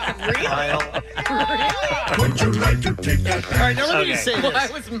God. Really? Would you like to take that back? All right, now let me just say this. Why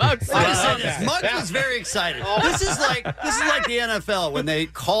was Muggs Let me say this. Muggs was very excited. This is like the NFL when they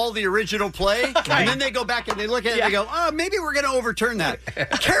call the original play and then they go back and they look at it and they go, oh, maybe we're going to overturn that.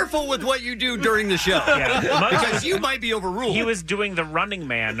 Careful with what you do during the show because you might be overruled. He was doing the Running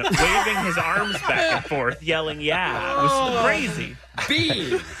Man, waving his arms back and forth, yelling, yeah. It was crazy.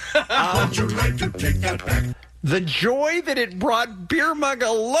 Bean. Would you like to take that back? The joy that it brought Beer Mug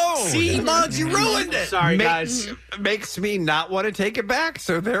alone. See, Muggs, you ruined it. Sorry, guys. Makes me not want to take it back.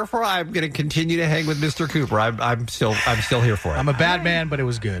 So therefore, I'm going to continue to hang with Mr. Cooper. I'm still here for it. I'm a bad man, but it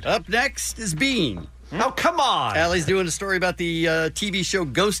was good. Up next is Bean. Oh, come on. Allie's doing a story about the TV show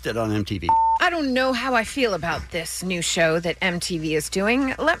Ghosted on MTV. I don't know how I feel about this new show that MTV is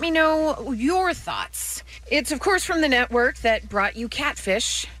doing. Let me know your thoughts. It's, of course, from the network that brought you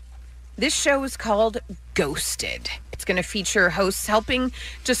Catfish. This show is called Ghosted. It's going to feature hosts helping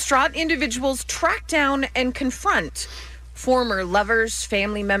distraught individuals track down and confront former lovers,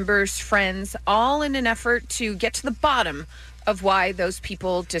 family members, friends, all in an effort to get to the bottom of why those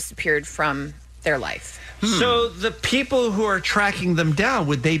people disappeared from their life. So the people who are tracking them down,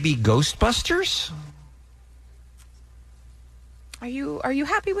 would they be Ghostbusters? Are you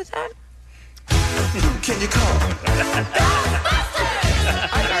happy with that? Can you call?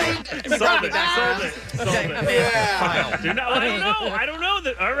 Sold it. Yeah. I don't know.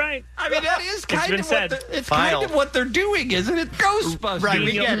 All right. I mean, that is kind of what they're doing, isn't it? Ghostbusters. Right,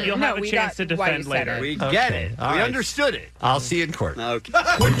 we get it. You'll have a chance to defend later. We get it. All We right. understood it. I'll see you in court. Okay.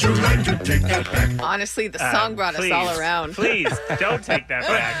 Would you like to take that back? Honestly, the song brought us all around. Please, don't take that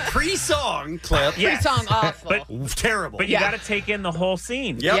back. Pre-song clip. Yes. Pre-song awful. But terrible. But you got to take in the whole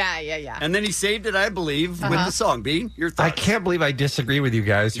scene. Yep. Yeah. And then he saved it, I believe, with the song. Bean, your thoughts? I can't believe I disagree with you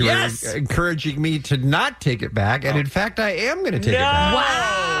guys who Yes! are encouraging me to not take it back. And in fact, I am going to take it back.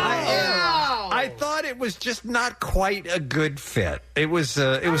 Wow. I thought it was just not quite a good fit. It was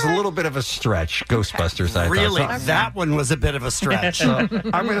a little bit of a stretch, Ghostbusters, I Really? thought. So That one was a bit of a stretch. So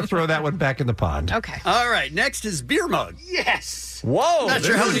I'm going to throw that one back in the pond. Okay. All right, next is Beer Mug. Yes. Whoa, Not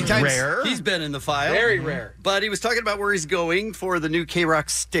sure this how many is times rare. he's been in the file. Very rare. But he was talking about where he's going for the new K-Rock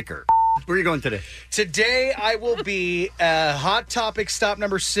sticker. Where are you going today? Today, I will be Hot Topic stop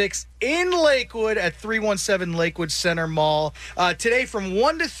number 6 in Lakewood at 317 Lakewood Center Mall. Today from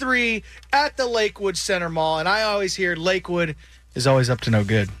 1 to 3 at the Lakewood Center Mall. And I always hear Lakewood is always up to no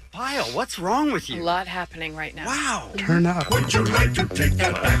good. Pyle, what's wrong with A you? lot happening right now. Wow. Turn up. Would you like to take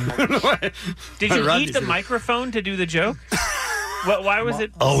that back? Did you Rodney's eat the in it. microphone to do the joke? Why was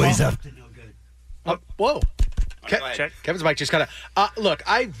it? Always up to no good. Whoa. Check. Kevin's mic just kind of... look,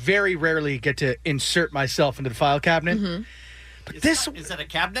 I very rarely get to insert myself into the file cabinet. But Is that a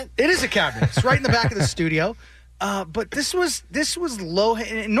cabinet? It is a cabinet. It's right in the back of the studio. But this was low.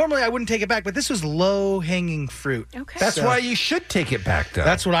 Normally I wouldn't take it back, but this was low hanging fruit. Okay. That's why you should take it back, though.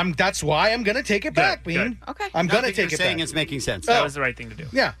 That's why I'm going to take it back, Bean. Okay. I'm going to Nothing take you're it saying back. it's making sense. That was the right thing to do.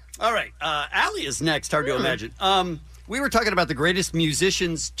 Yeah. All right. Allie is next. Hard to imagine. We were talking about the greatest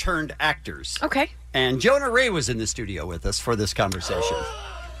musicians turned actors. Okay. And Jonah Ray was in the studio with us for this conversation.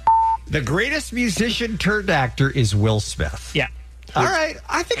 The greatest musician turned actor is Will Smith. Yeah. All right.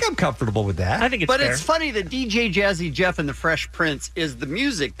 I think I'm comfortable with that. I think But it's funny that DJ Jazzy Jeff and the Fresh Prince is the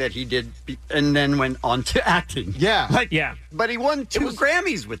music that he did and then went on to acting. Yeah. Yeah. But he won 2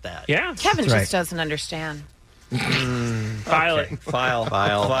 Grammys with that. Yeah. Kevin That's just doesn't understand. File it. File.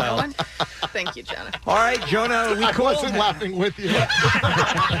 Thank you, Jonah. All right, Jonah, we I cool? wasn't laughing with you.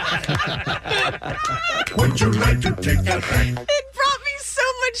 Would you like to take that back? It brought me so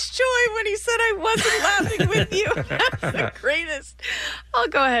much joy when he said I wasn't laughing with you. That's the greatest. I'll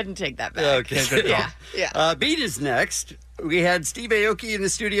go ahead and take that back. Okay. Yeah. Beat is next. We had Steve Aoki in the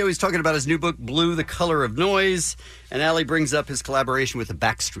studio. He's talking about his new book, Blue, The Color of Noise. And Allie brings up his collaboration with the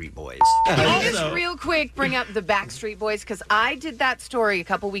Backstreet Boys. Can I just real quick bring up the Backstreet Boys? Because I did that story a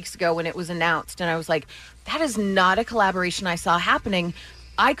couple weeks ago when it was announced. And I was like, that is not a collaboration I saw happening.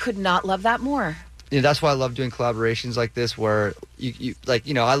 I could not love that more. That's why I love doing collaborations like this where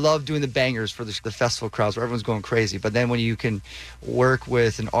I love doing the bangers for the festival crowds where everyone's going crazy. But then when you can work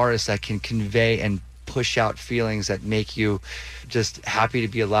with an artist that can convey and push out feelings that make you just happy to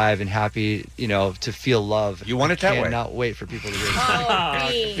be alive and happy, to feel love. You want it that way. I cannot wait for people to hear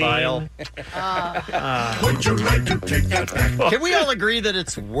Oh, File. Would you like to take that back? Can we all agree that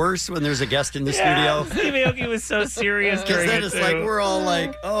it's worse when there's a guest in the studio? Steve Aoki was so serious Because during then it, it's too. like we're all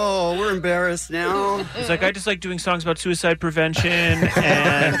like, oh, we're embarrassed now. It's like, I just like doing songs about suicide prevention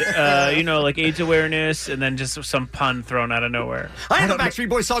and, like AIDS awareness, and then just some pun thrown out of nowhere. I have a Backstreet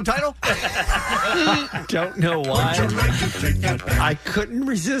Boys song title. Don't know why. Would you like to take that back? I couldn't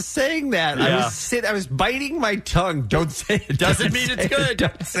resist saying that. Yeah. I was biting my tongue. Don't say it. Doesn't Don't mean say it's it. good.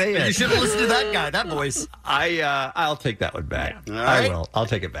 Don't say it. You should have listened to that guy, that voice. I'll take that one back. All I right. will. I'll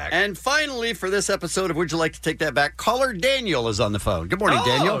take it back. And finally, for this episode of Would You Like to Take That Back, caller Daniel is on the phone. Good morning,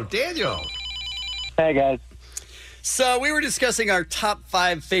 Daniel. Daniel. Hey, guys. So we were discussing our top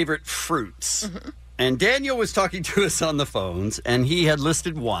 5 favorite fruits. And Daniel was talking to us on the phones, and he had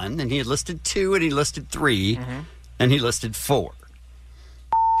listed 1, and he had listed 2, and he listed 3, and he listed 4.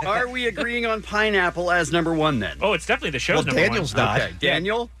 Are we agreeing on pineapple as number 1 then? Oh, it's definitely the show's number Daniel's one. not. Okay,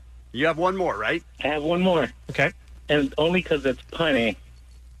 Daniel, you have 1 more, right? I have one more, Okay. and only because it's punny.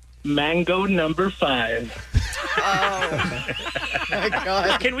 Mango number 5. Oh, my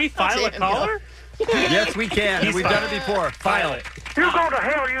God. Can we file a caller? Yes, we can. He's We've fine. done it before. File it. You go to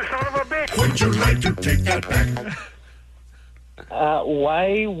hell, you son of a bitch. Would you like to take that back?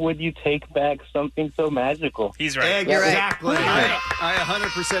 Why would you take back something so magical? He's right. Exactly. I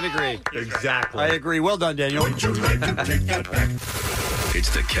 100% agree. Exactly. I agree. Well done, Daniel. Would you like to take that back?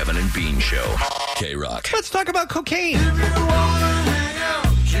 It's the Kevin and Bean Show. K-Rock. Let's talk about cocaine. If you wanna hang out,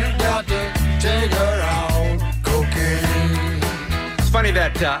 you got to take her out. Cocaine. It's funny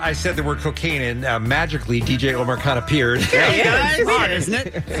that I said the word cocaine and magically DJ Omar Khan appeared. Yeah, it's odd, isn't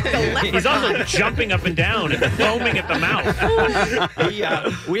it? He's also jumping up and down and foaming at the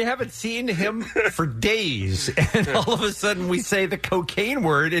mouth. We haven't seen him for days, and all of a sudden we say the cocaine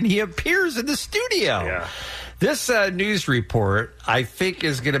word, and he appears in the studio. Yeah. This news report, I think,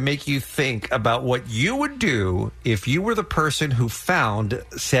 is going to make you think about what you would do if you were the person who found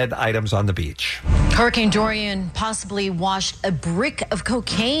said items on the beach. Hurricane Dorian possibly washed a brick of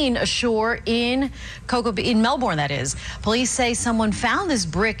cocaine ashore in Melbourne, that is. Police say someone found this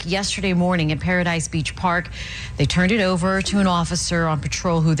brick yesterday morning at Paradise Beach Park. They turned it over to an officer on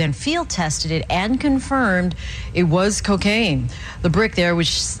patrol who then field tested it and confirmed it was cocaine. The brick there,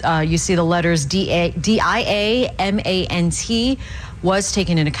 which you see the letters DIAMANT, was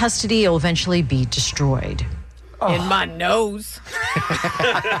taken into custody. It will eventually be destroyed. In my nose.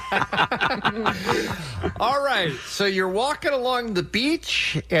 All right, so you're walking along the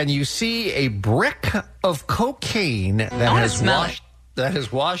beach and you see a brick of cocaine that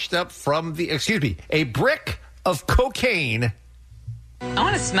has washed up from the a brick of cocaine. I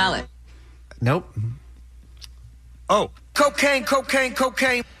want to smell it. Nope. Oh, Cocaine, cocaine,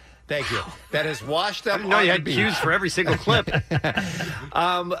 cocaine. Thank you. That has washed up. I didn't know you had cues for every single clip.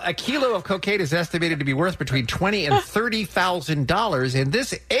 A kilo of cocaine is estimated to be worth between $20,000 and $30,000, and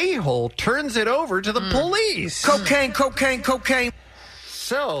this a-hole turns it over to the police. Cocaine, cocaine, cocaine.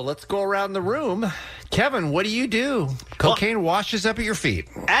 So let's go around the room. Kevin, what do you do? Cocaine washes up at your feet.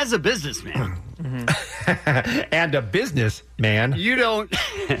 As a businessman. And a businessman. You don't,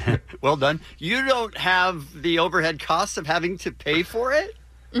 well done. You don't have the overhead costs of having to pay for it?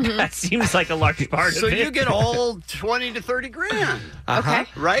 That seems like a large part So of it. you get all 20 to 30 grand. Okay.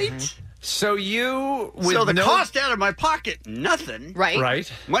 Right? So you, so the cost out of my pocket, nothing. Right.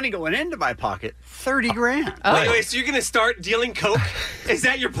 Right. Money going into my pocket, $30,000. Wait, so you're going to start dealing coke? Is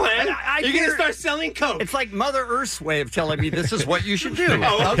that your plan? You're going to start selling coke? It's like Mother Earth's way of telling me this is what you should do.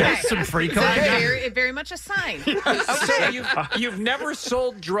 Oh, okay. Some free So coke. very much a sign. So you've never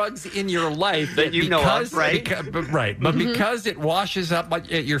sold drugs in your life That you know of, right? Right. But because it washes up at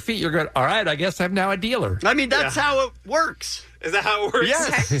your feet, you're going, all right, I guess I'm now a dealer. I mean, that's how it works. Is that how it works?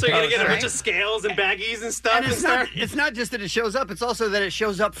 Yes. So you're going to get a Okay. bunch of scales and baggies and stuff? And it's not just that it shows up, it's also that it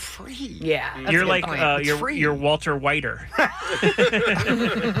shows up free. Yeah. that's You're a good like point. you're Walter Whiter.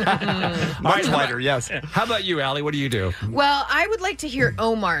 Much wider, yes. How about you, Allie? What do you do? Well, I would like to hear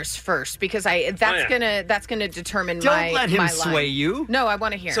Omar's first because that's yeah. gonna determine Don't my let him my sway line. you. No, I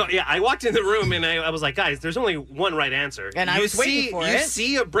want to hear. So, yeah, I walked in the room and I was like, guys, there's only one right answer. And I was waiting for You it.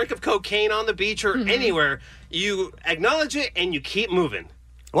 see a brick of cocaine on the beach or anywhere, you acknowledge it and you keep moving.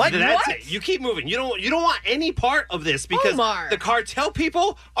 What? That's What? it. You keep moving. You don't want any part of this because Omar. the cartel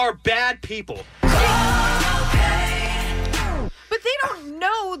people are bad people. But they don't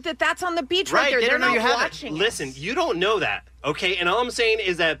know that that's on the beach right, Right, there. they They're don't know not you have it. watching. Listen, you don't know that, okay? And all I'm saying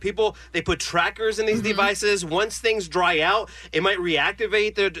is that people, they put trackers in these devices. Once things dry out, it might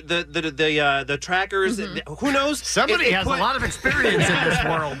reactivate the trackers. Who knows? Somebody if they has a lot of experience in this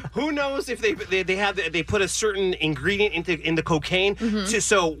world. Who knows if they put a certain ingredient in the cocaine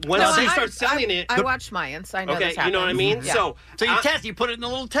so once No, they I- start selling it. I watch Mayans. I know Okay, this you know what I happens. mean? Yeah. So you test, you put it in a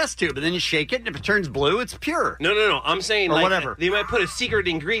little test tube, and then you shake it, and if it turns blue, it's pure. No. I'm saying Or like whatever. they might put a secret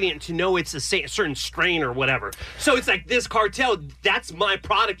ingredient to know it's a certain strain or whatever. So it's like this cartel. That's my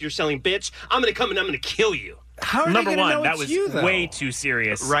product you're selling, bitch. I'm gonna come and I'm gonna kill you. How are Number they gonna one, know that it's was you, though? way too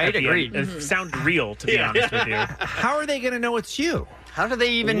serious. Right, at the agreed. end. It sounded real, to be honest with you. How are they going to know it's you? How do they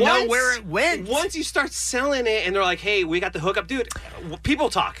even know where it went? Once you start selling it and they're like, hey, we got the hookup, dude, people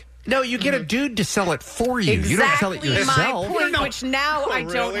talk. No, you get a dude to sell it for you. You don't sell it Exactly yourself. my point, which now I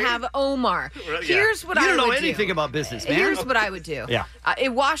don't Really? have Omar. Really? Here's what You I don't know would anything do. about business, man. Here's what I would do. Yeah.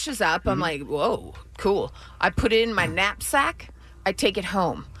 It washes up. I'm like, whoa, cool. I put it in my knapsack. I take it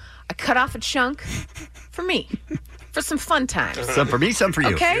home. I cut off a chunk for me, for some fun times. Some for me, some for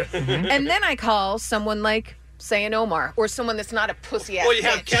you. Okay? And then I call someone like, say, an Omar, or someone that's not a pussy ass Well, you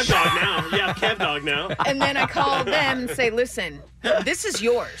have bitch. Kev Dog now. You have Kev Dog now. And then I call them and say, listen, this is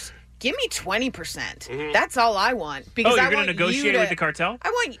yours. Give me 20%. That's all I want. Because Oh, you're I going want to negotiate you to, with the cartel? I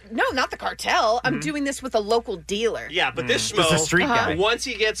want not the cartel. I'm doing this with a local dealer. Yeah, but this Just a schmo, street guy. once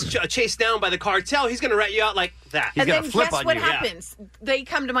he gets chased down by the cartel, he's going to rat you out like that. And gonna then flip guess on what you. happens? They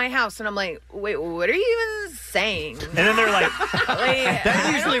come to my house and I'm like, wait, what are you even saying? And then they're like,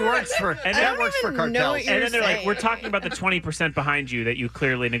 That usually works for that works for even know what cartels. you're and then they're like, saying. we're talking about the 20% behind you that you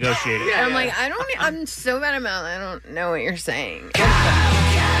clearly negotiated. And I'm like, I'm so bad about I don't know what you're saying.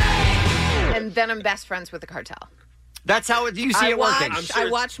 And then I'm best friends with the cartel. That's how you see it working. I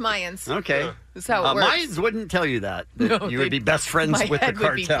watch Mayans. Okay. That's how it works. Mayans wouldn't tell you that. You would they'd- be best friends my with the head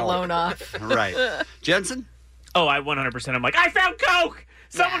would be cartel. blown off. Right. Jensen? Oh, I 100%. I'm like, I found coke.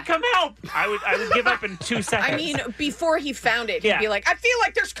 Someone come help. I would give up in 2 seconds. I mean, before he found it, he'd Yeah. be like, I feel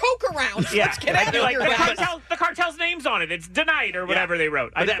like there's coke around. yeah, Let's get I'd out be of like, here, guys. the cartel's name's on it. It's denied or whatever they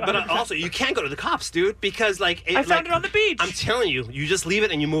wrote. But also, you can't go to the cops, dude, because like I found it on the beach. I'm telling you, you just leave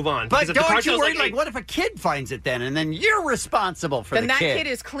it and you move on. But Because if the don't you cartel's worry, like, what if a kid finds it then, and then you're responsible for Then the that kid? kid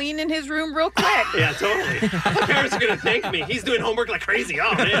is cleaning his room real quick. yeah, totally. My parents are gonna thank me. He's doing homework like crazy.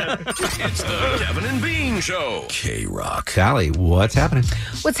 Oh man. It's the Kevin and Bean Show. K-Rock. Sally, what's happening?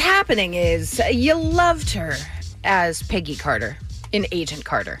 What's happening is you loved her as Peggy Carter in Agent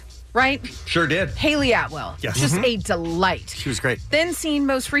Carter, right? Sure did. Haley Atwell. Yes. Just a delight. She was great. Then seen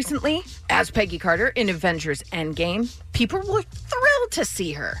most recently as Peggy Carter in Avengers Endgame. People were thrilled to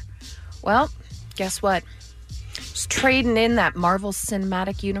see her. Well, guess what? She's trading in that Marvel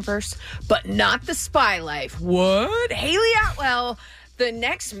Cinematic Universe, but not the spy life. What? Haley Atwell, the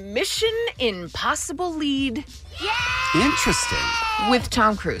next Mission Impossible lead. Interesting. With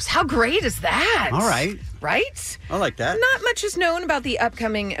Tom Cruise. How great is that? All right. Right? I like that. Not much is known about the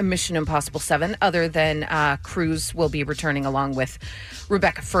upcoming Mission Impossible 7 other than Cruise will be returning along with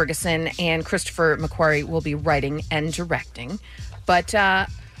Rebecca Ferguson and Christopher McQuarrie will be writing and directing. But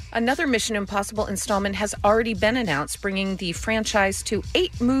another Mission Impossible installment has already been announced, bringing the franchise to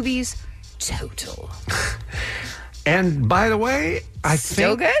 8 movies total. And by the way, I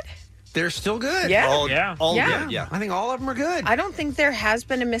Still think good? they're still good. Yeah. All Yeah. good, yeah. I think all of them are good. I don't think there has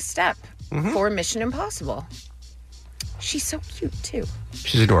been a misstep for Mission Impossible. She's so cute, too.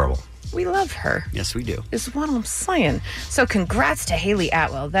 She's adorable. We love her. Yes, we do. Is what I'm saying. So congrats to Haley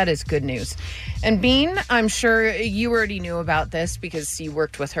Atwell. That is good news. And Bean, I'm sure you already knew about this because you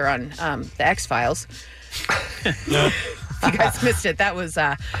worked with her on the X-Files. If you guys missed it, that was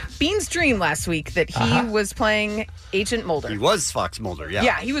Bean's dream last week that he was playing Agent Mulder. He was Fox Mulder, yeah.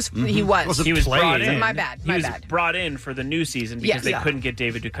 Yeah, he was. Mm-hmm. He was. He was brought in. My bad. He was brought in for the new season because they couldn't get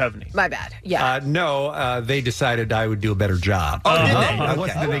David Duchovny. My bad. Yeah. No, they decided I would do a better job. Oh, did they? It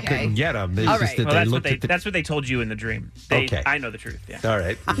wasn't that they couldn't get him. It's All just right. that That's what they told you in the dream. Okay. I know the truth. Yeah. All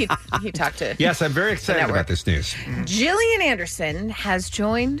right. He talked to. Yes, I'm very excited about this news. Gillian Anderson has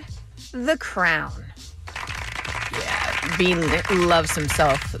joined The Crown. Yeah, Bean loves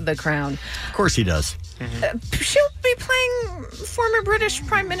himself The Crown. Of course he does. She'll be playing former British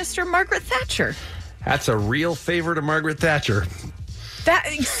Prime Minister Margaret Thatcher. That's a real favorite of Margaret Thatcher. That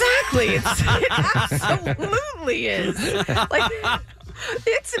exactly. It absolutely is. Like,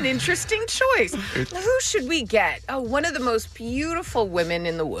 it's an interesting choice. Who should we get? Oh, one of the most beautiful women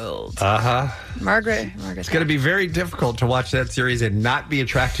in the world. Margaret. It's going to be very difficult to watch that series and not be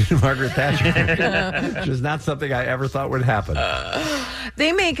attracted to Margaret Thatcher, which is not something I ever thought would happen.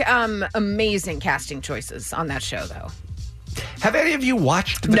 They make amazing casting choices on that show, though. Have any of you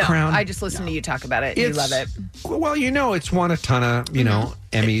watched The Crown? No, I just listened to you talk about it. You love it. Well, it's won a ton of,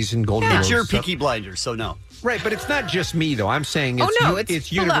 Emmys and Golden Globes. It's your Peaky Blinders, so no. Right, but it's not just me, though. I'm saying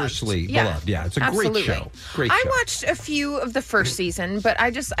it's universally beloved. Yeah, it's a great show. Great show. I watched a few of the first season, but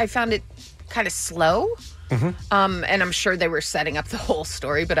I found it kind of slow. And I'm sure they were setting up the whole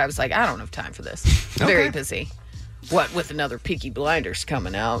story, but I was like, I don't have time for this. Very busy. What with another Peaky Blinders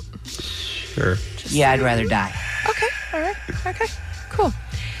coming out? Sure. Yeah, I'd rather die. Okay. All right. Okay. Cool.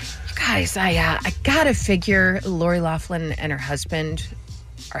 You guys, I gotta figure Lori Loughlin and her husband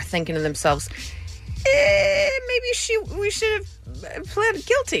are thinking to themselves, maybe we should have pled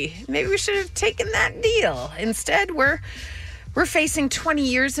guilty. Maybe we should have taken that deal. Instead, we're facing 20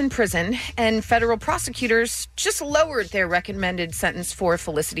 years in prison, and federal prosecutors just lowered their recommended sentence for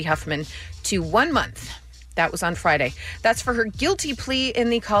Felicity Huffman to 1 month. That was on Friday. That's for her guilty plea in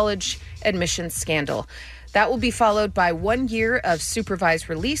the college admissions scandal. That will be followed by 1 year of supervised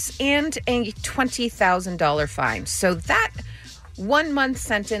release and a $20,000 fine. So that 1 month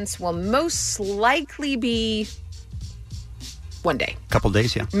sentence will most likely be 1 day. Couple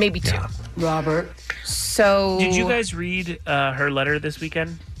days, yeah. Maybe 2. Yeah. Robert. So. Did you guys read her letter this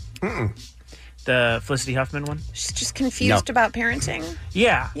weekend? The Felicity Huffman one? She's just confused about parenting.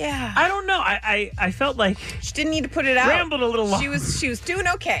 Yeah. Yeah. I don't know. I felt like she didn't need to put it out. Rambled a little long. She was doing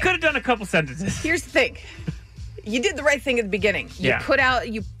okay. Could have done a couple sentences. Here's the thing. You did the right thing at the beginning. You put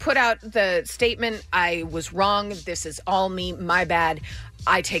out the statement, I was wrong. This is all me, my bad.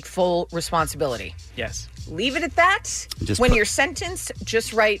 I take full responsibility. Yes. Leave it at that. When you're sentenced,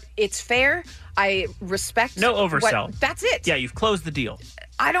 just write, it's fair. I respect. No oversell. That's it. Yeah, you've closed the deal.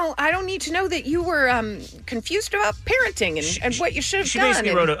 I don't need to know that you were confused about parenting and what you should have done. She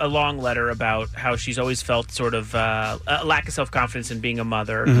basically wrote a long letter about how she's always felt sort of a lack of self-confidence in being a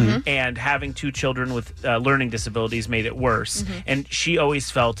mother, and having 2 children with learning disabilities made it worse. And she always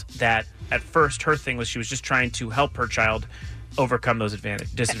felt that at first her thing was she was just trying to help her child overcome those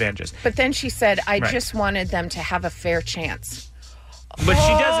disadvantages. But then she said, I just wanted them to have a fair chance. But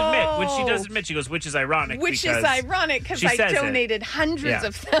she does admit, she goes, which is ironic. Which is ironic because I donated hundreds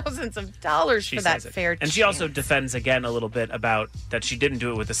of thousands of dollars for that fair chance. And she also defends again a little bit about that she didn't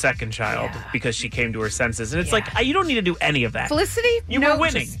do it with the second child because she came to her senses. And it's like, you don't need to do any of that. Felicity, you were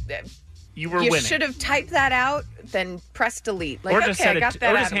winning. You were winning. You should have typed that out, then press delete. Like, or just I got that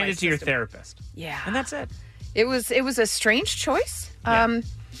out or just of hand my it to your system. therapist. Yeah. And that's it. It was a strange choice. But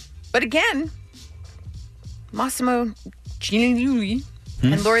again, Massimo Giannulli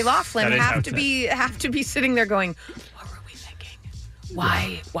and Lori Loughlin have to be sitting there going, what were we thinking?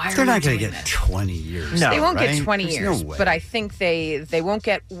 Why are They're we not going doing to get this? 20 years. They won't right? get 20 There's years, no way. but I think they won't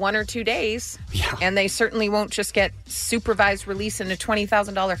get 1 or 2 days. Yeah. And they certainly won't just get supervised release and a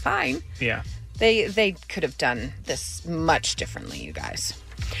 $20,000 fine. Yeah. They could have done this much differently, you guys.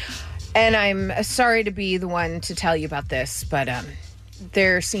 And I'm sorry to be the one to tell you about this, but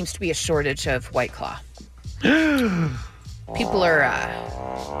there seems to be a shortage of White Claw. People are...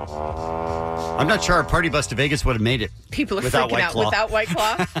 I'm not sure our party bus to Vegas would have made it. People are without freaking White out Claw. without White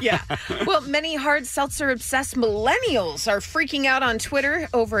Claw. Yeah. Well, many hard seltzer-obsessed millennials are freaking out on Twitter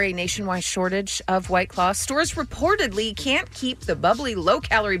over a nationwide shortage of White Claw. Stores reportedly can't keep the bubbly,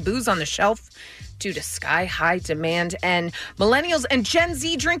 low-calorie booze on the shelf due to sky-high demand, and millennials and Gen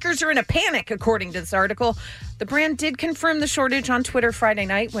Z drinkers are in a panic, according to this article. The brand did confirm the shortage on Twitter Friday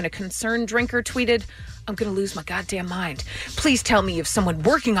night when a concerned drinker tweeted, I'm going to lose my goddamn mind. Please tell me you have someone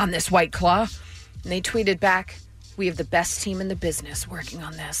working on this, White Claw. And they tweeted back, we have the best team in the business working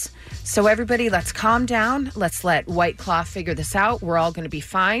on this. So everybody, let's calm down. Let's let White Claw figure this out. We're all going to be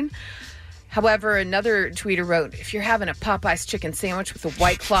fine. However, another tweeter wrote, if you're having a Popeye's chicken sandwich with a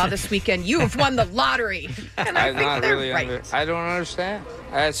White Claw this weekend, you have won the lottery. And I think they're right. I don't understand.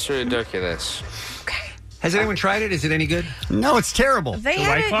 That's ridiculous. Has anyone tried it? Is it any good? No, it's terrible. They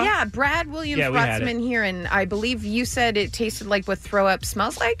had it, yeah. Brad Williams brought some in here, and I believe you said it tasted like what throw up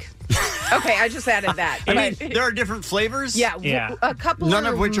smells like? Okay, I just added that. I mean, there are different flavors. Yeah. A couple None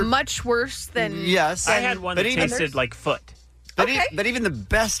are of which are much worse than... Yes. I had one that tasted like foot. But even the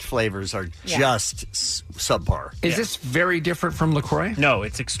best flavors are just subpar. Is this very different from LaCroix? No,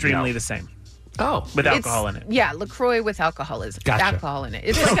 it's extremely the same. Oh. With alcohol in it. Yeah, LaCroix with alcohol is Gotcha. alcohol in it.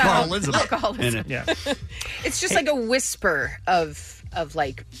 It's like alcoholism in it. Yeah. It's just like a whisper of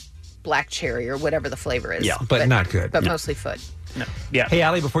like black cherry or whatever the flavor is. Yeah, but not good. But No. mostly foot. No. Yeah. Hey,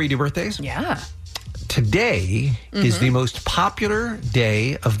 Allie, before you do birthdays? Yeah. Today is the most popular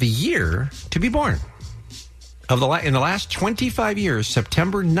day of the year to be born. In the last 25 years,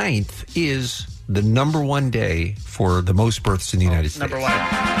 September 9th is the number one day for the most births in the United States. Number one.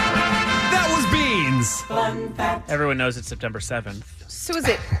 That was Beans. Everyone knows it's September 7th. So is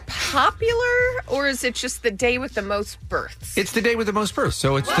it popular or is it just the day with the most births? It's the day with the most births,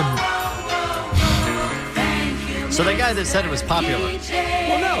 so it's So the guy that said it was popular.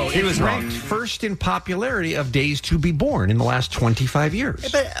 Well, no, he was wrong. ranked first in popularity of days to be born in the last 25 years.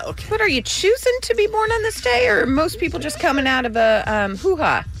 But are you choosing to be born on this day, or are most people just coming out of a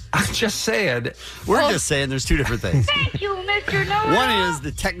hoo-ha? I'm just saying. We're just saying there's two different things. Thank you, Mr. Noah. One is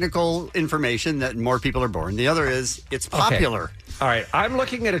the technical information that more people are born. The other is it's popular. All right, I'm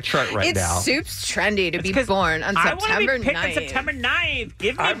looking at a chart right It's now. soup's trendy to be born on I want to September be picked 9th. on September 9th.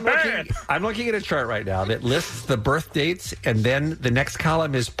 Give me I'm birth. looking at a chart right now that lists the birth dates, and then the next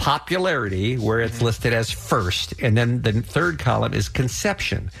column is popularity, where it's listed as first, and then the third column is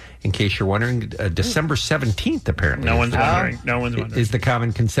conception. In case you're wondering, December 17th, apparently. No one's wondering. No one's wondering. Is the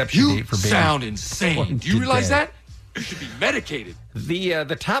common conception date for babies. sound insane. Do you realize that? You should be medicated.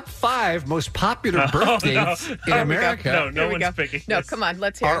 The top 5 most popular birth dates in America No one's picking. No, this. come on,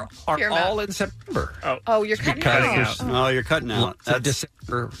 let's hear are hear 'em all out. in September. Oh, you're cutting out. Oh, you're cutting out. So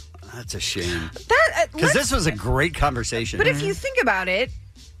December. That's a shame. That Because this was a great conversation. But if you think about it,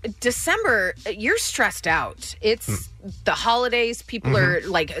 December, you're stressed out. It's the holidays. People are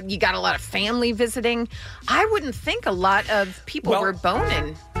like, you got a lot of family visiting. I wouldn't think a lot of people were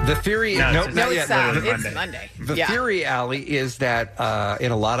boning. The theory, No, not yet. It's Monday. The theory, Allie, is that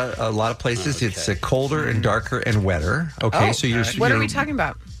in a lot of places it's colder and darker and wetter. Okay, Oh, so you're what are we talking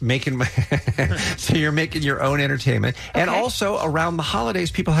about? making so you're making your own entertainment, and also around the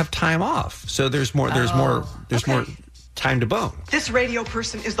holidays, people have time off, so there's more time to bone. This radio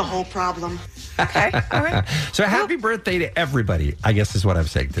person is the whole problem. Okay, all right. So happy birthday to everybody, I guess is what I'm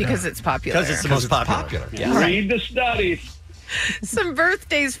saying today. Because it's popular. Because it's the most popular. Yeah. Read the studies. Some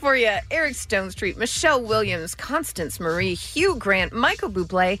birthdays for you. Eric Stonestreet, Michelle Williams, Constance Marie, Hugh Grant, Michael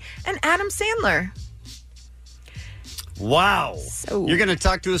Bublé, and Adam Sandler. Wow. You're going to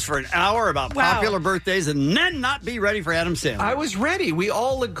talk to us for an hour about Wow. popular birthdays and then not be ready for Adam Sandler. I was ready. We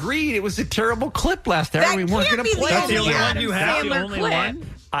all agreed it was a terrible clip last hour. That We weren't can't going be to play the it. only only one Adam you have? Sandler The only clip. one?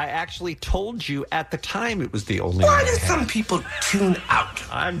 I actually told you at the time it was the only Why one. do I had. some people tune out?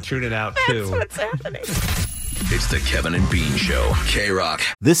 I'm tuning out That's too. what's happening. It's the Kevin and Bean Show. K-Rock.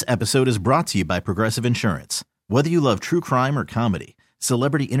 This episode is brought to you by Progressive Insurance. Whether you love true crime or comedy,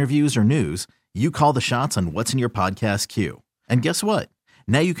 celebrity interviews or news, you call the shots on what's in your podcast queue. And guess what?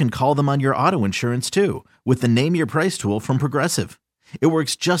 Now you can call them on your auto insurance too with the Name Your Price tool from Progressive. It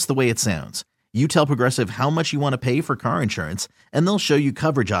works just the way it sounds. You tell Progressive how much you want to pay for car insurance, and they'll show you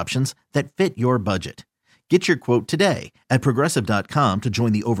coverage options that fit your budget. Get your quote today at Progressive.com to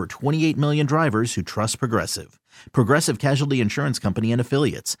join the over 28 million drivers who trust Progressive. Progressive Casualty Insurance Company and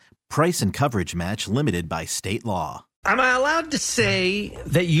Affiliates. Price and coverage match limited by state law. Am I allowed to say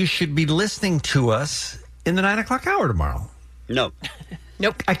that you should be listening to us in the 9 o'clock hour tomorrow? No.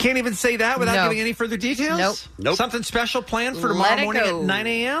 Nope. I can't even say that without No. giving any further details? Nope. Something special planned for Let tomorrow it morning go. at 9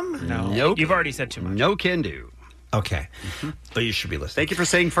 a.m.? No. Nope. You've already said too much. No can do. Okay. But you should be listening. Thank you for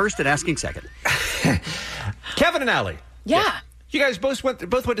saying first and asking second. Kevin and Allie. Yeah. You guys both went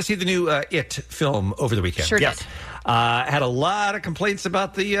to see the new It film over the weekend. Sure did. Had a lot of complaints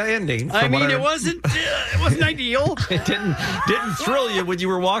about the ending. I from what mean, it wasn't ideal. It didn't thrill you when you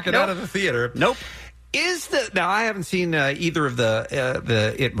were walking out of the theater. Nope. Now I haven't seen either of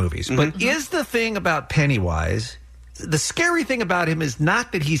the It movies, but is the thing about Pennywise the scary thing about him is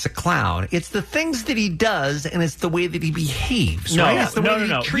not that he's a clown. It's the things that he does, and it's the way that he behaves. No, right? It's the way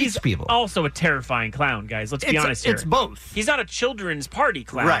no. he treats He's people. also a terrifying clown, guys. Let's be honest here. It's both. He's not a children's party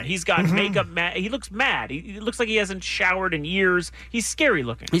clown. Right. He's got makeup. He looks mad. He looks like he hasn't showered in years. He's scary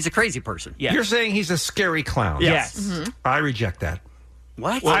looking. He's a crazy person. Yeah. You're saying he's a scary clown. Yes. I reject that.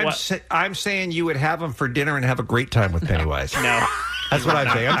 What? I'm saying you would have him for dinner and have a great time with Pennywise. No. That's what I'm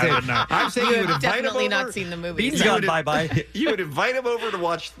saying. I'm saying You you would have invite him definitely over. not seen the movie. Bean's gone bye-bye. You would invite him over to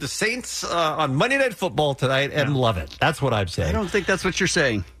watch the Saints on Monday Night Football tonight and love it. That's what I'm saying. I don't think that's what you're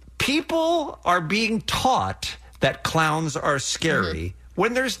saying. People are being taught that clowns are scary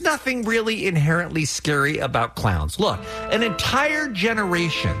when there's nothing really inherently scary about clowns. Look, an entire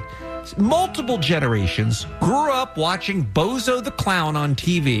generation, multiple generations, grew up watching Bozo the Clown on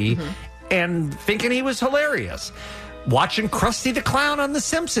TV and thinking he was hilarious. Watching Krusty the Clown on The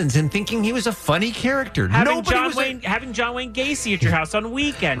Simpsons and thinking he was a funny character. Having John Wayne Gacy at your house on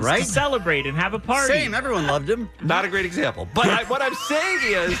weekends to celebrate and have a party. Same. Everyone loved him. Not a great example. But what I'm saying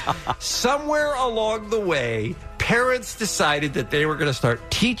is, somewhere along the way, parents decided that they were going to start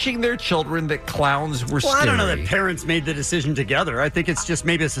teaching their children that clowns were scary. I don't know that parents made the decision together. I think it's just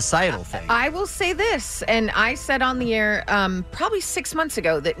maybe a societal thing. I will say this, and I said on the air probably 6 months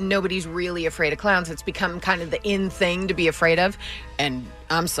ago that nobody's really afraid of clowns. It's become kind of the in thing to be afraid of. And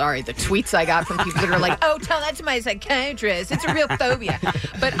I'm sorry, the tweets I got from people that are like, oh, tell that to my psychiatrist. It's a real phobia.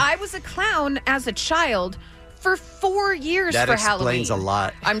 But I was a clown as a child for 4 years that for explains Halloween. a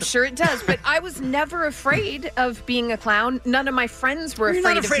lot. I'm sure it does, but I was never afraid of being a clown. None of my friends were You're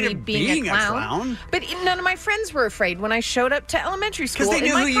not afraid afraid of me of being being a a clown. clown. But none of my friends were afraid when I showed up to elementary school Because they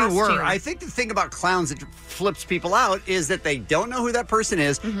knew in my who you costume. were. I think the thing about clowns that flips people out is that they don't know who that person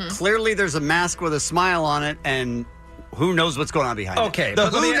is. Clearly, there's a mask with a smile on it, and who knows what's going on behind it. Okay, The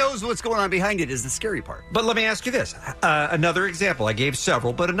but let who me- knows what's going on behind it is the scary part. But let me ask you this. Another example. I gave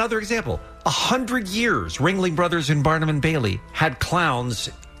several, but another example. 100 years, Ringling Brothers and Barnum and Bailey had clowns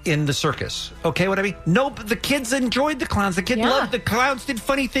in the circus. Okay, what I mean? No, but the kids enjoyed the clowns. The kids loved the clowns, did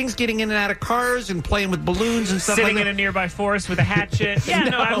funny things, getting in and out of cars and playing with balloons and stuff Sitting like in that. a nearby forest with a hatchet. Yeah,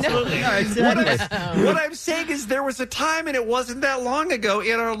 no, absolutely. What I'm saying is there was a time, and it wasn't that long ago,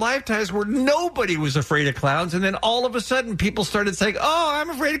 in our lifetimes where nobody was afraid of clowns, and then all of a sudden people started saying, oh, I'm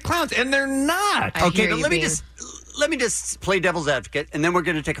afraid of clowns, and they're not. Okay, but let me just play devil's advocate, and then we're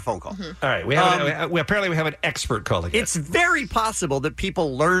going to take a phone call. All right, we apparently we have an expert calling. It's very possible that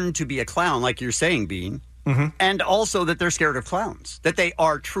people learn to be a clown, like you're saying, Bean, and also that they're scared of clowns, that they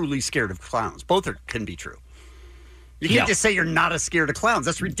are truly scared of clowns. Both can be true. You can't just say you're not as scared of clowns.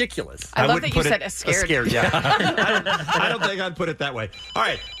 That's ridiculous. I love that you said as scared. Yeah. I don't think I'd put it that way. All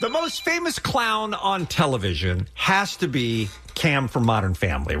right. The most famous clown on television has to be Cam from Modern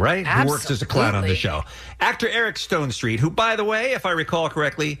Family, right? Who works as a clown on the show. Actor Eric Stonestreet, who, by the way, if I recall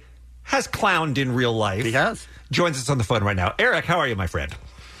correctly, has clowned in real life. He has. Joins us on the phone right now. Eric, how are you, my friend?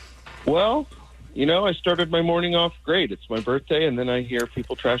 Well, you know, I started my morning off great. It's my birthday, and then I hear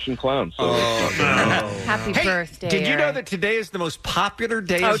people trashing clowns. So Happy birthday, Did you know Eric. that today is the most popular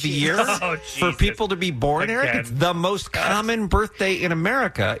day Oh, of the Jesus. year Oh, for people to be born, Eric? It's the most common birthday in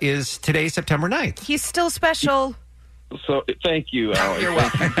America is today, September 9th. He's still special. So thank you, Allie. You're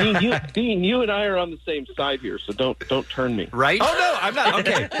Thank you. Dean, you and I are on the same side here, so don't turn me. Right? Oh, no, I'm not.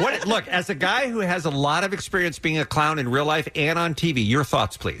 Okay. Look, as a guy who has a lot of experience being a clown in real life and on TV, your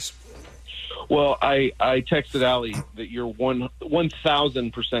thoughts, please. Well, I texted Allie that you're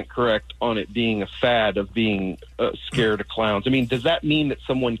 1,000% correct on it being a fad of being scared of clowns. I mean, does that mean that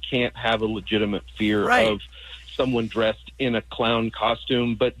someone can't have a legitimate fear of someone dressed in a clown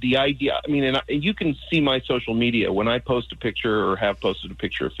costume? But the idea, I mean, and you can see my social media when I post a picture or have posted a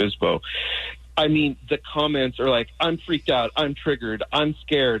picture of Fizbo. I mean, the comments are like, I'm freaked out, I'm triggered, I'm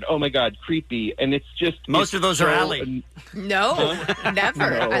scared, oh my God, creepy. And it's just... Most of those are Allie. No,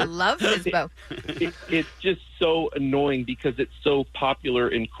 never. No. I love Fizbo. It's just so annoying because it's so popular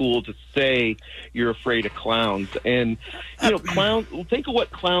and cool to say you're afraid of clowns. And, you know, clowns, think of what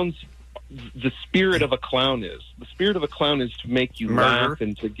clowns, the spirit of a clown is. The spirit of a clown is to make you laugh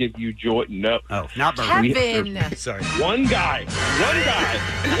and to give you joy. No. Oh, not murder. Kevin. Sorry. One guy.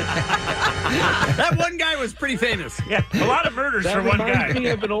 That one guy was pretty famous. Yeah, a lot of murders That for one reminds guy. me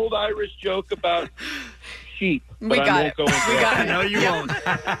of an old Irish joke about sheep. We but I got won't it. go into We that. got it. No, you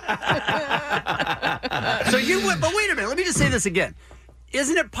won't. So you would, but wait a minute. Let me just say this again.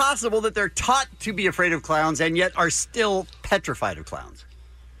 Isn't it possible that they're taught to be afraid of clowns and yet are still petrified of clowns?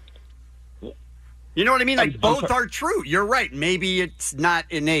 You know what I mean? Like, both are true. You're right. Maybe it's not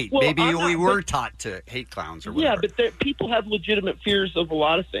innate. Well, Maybe I'm we not- were but- taught to hate clowns or Yeah, whatever. but people have legitimate fears of a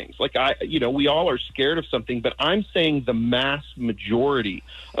lot of things. Like we all are scared of something, but I'm saying the mass majority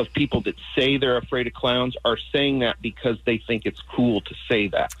of people that say they're afraid of clowns are saying that because they think it's cool to say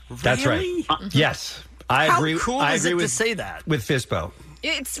that. That's right. Yes. I How agree. cool I is agree it to with, say that? with Fisbo.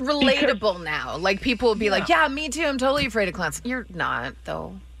 It's relatable now. Like people will be like, "Yeah, me too. I'm totally afraid of clowns." You're not,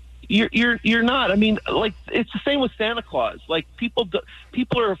 though. You're not. I mean, like it's the same with Santa Claus. Like people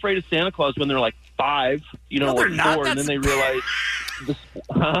are afraid of Santa Claus when they're like 5, No, they're or not. 4, and then they realize.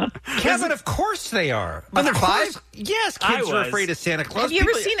 Kevin, of course they are. When they're Of course. 5? Yes, I kids are was. afraid of Santa Claus. Have you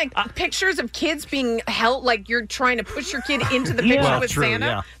ever People- seen pictures of kids being held like you're trying to push your kid into the picture Well, with true, Santa?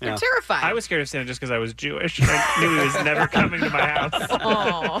 yeah, They're yeah. terrified. I was scared of Santa just because I was Jewish. I knew he was never coming to my house.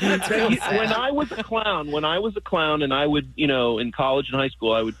 Oh, that's real sad. When I was a clown, and I would, in college and high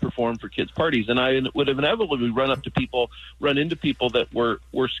school, I would perform for kids' parties, and I would inevitably run into people that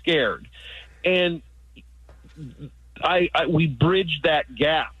were scared, and we bridged that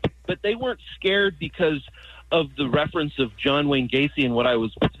gap, but they weren't scared because of the reference of John Wayne Gacy and what I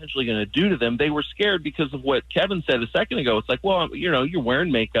was potentially going to do to them. They were scared because of what Kevin said a second ago. It's like, well, you're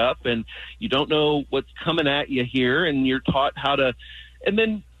wearing makeup and you don't know what's coming at you here, and you're taught how to. And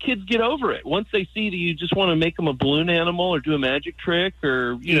then kids get over it. Once they see that you just want to make them a balloon animal or do a magic trick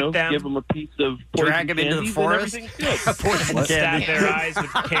or, Eat them. give them a piece of poison Drag them into the candy, forest. then everything's good. Poison Stab candy. their eyes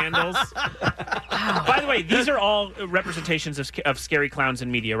with candles. By the way, these are all representations of scary clowns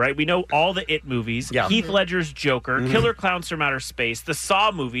in media, right? We know all the It movies, Yeah. Heath Ledger's Joker, Killer Clowns from Outer Space, the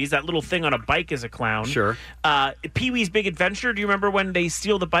Saw movies, that little thing on a bike is a clown. Sure. Pee-wee's Big Adventure, do you remember when they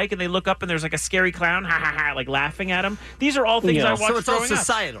steal the bike and they look up and there's like a scary clown, ha ha ha, like laughing at him? These are all things Yeah. I watched So it's all growing up.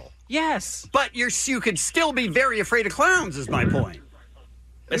 societal. Yes. But you could still be very afraid of clowns, is my point.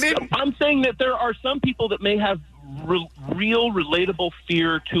 I'm saying that there are some people that may have real relatable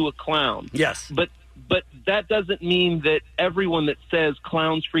fear to a clown. Yes. But that doesn't mean that everyone that says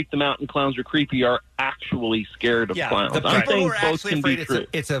clowns freak them out and clowns are creepy are actually scared of clowns. the I'm people saying who are both actually can afraid, be true.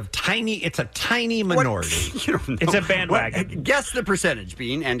 it's a tiny minority. You don't know. It's a bandwagon. Guess the percentage,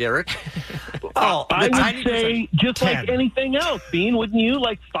 Bean and Eric. I would tiny say just 10. like anything else, Bean, wouldn't you?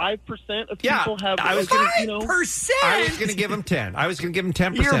 Like 5% of people have. I was like, gonna, I was going to give him 10. I was going to give him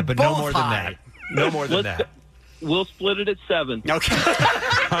 10%, You're but no both more than high. that. No more than Let's- that. We'll split it at 7. Okay.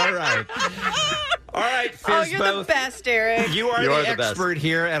 All right. All right, Oh, you're the Fizbo. best, Eric. You are You the are the best. expert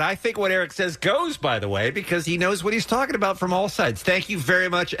here, and I think what Eric says goes, by the way, because he knows what he's talking about from all sides. Thank you very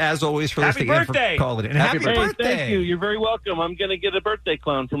much, as always, for Happy listening birthday. and for calling in. And Happy happy birthday. birthday. Thank you. You're very welcome. I'm going to get a birthday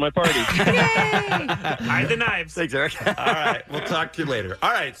clown for my party. Hide the knives. Thanks, Eric. All right, we'll talk to you later.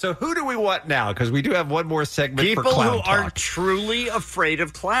 All right, so who do we want now? Because we do have one more segment People for clown who are talk. truly afraid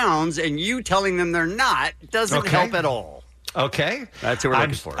of clowns, and you telling them they're not doesn't Okay. help at all. Okay. That's what we're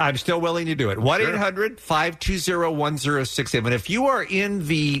looking for. I'm still willing to do it. 1-800-520-1067. And if you are in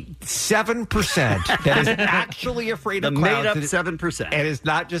the 7% that is actually afraid The of clowns, made-up and 7%. and is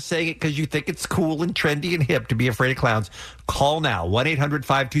not just saying it because you think it's cool and trendy and hip to be afraid of clowns, call now.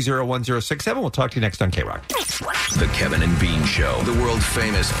 1-800-520-1067. We'll talk to you next on K-Rock. The Kevin and Bean Show, the world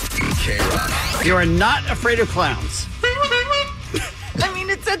famous K-Rock. You are not afraid of clowns. I mean,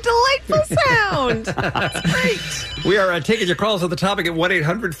 it's a delightful sound. That's great. We are taking your calls on the topic at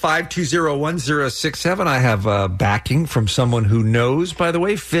 1-800-520-1067. I have backing from someone who knows, by the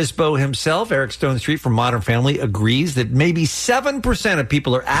way, Fizbo himself. Eric Stone Street from Modern Family agrees that maybe 7% of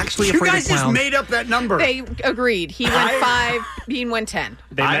people are actually You afraid guys of just clowns. made up that number. They agreed. He went 5, Bean went 10.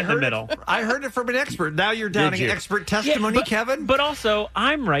 They met in the middle. I heard it from an expert. Now you're doubting you? expert testimony, Kevin? But also,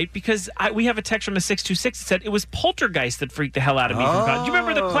 I'm right because we have a text from a 626 that said it was Poltergeist that freaked the hell out of me from clowns. Do you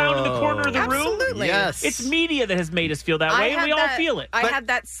remember the clown in the corner of the room? Absolutely. Yes. It's media that has made us feel that way, and we all feel it. I But- had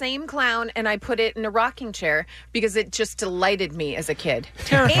that same clown, and I put it in a rocking chair because it just delighted me as a kid.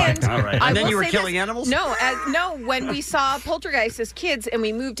 Terrifying. And, All right. I And then will you were say killing this- animals? No, when we saw Poltergeist as kids and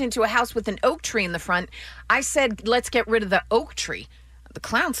we moved into a house with an oak tree in the front, I said, let's get rid of the oak tree. The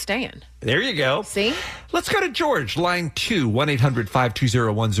clown's staying. There you go. See? Let's go to George, line 2,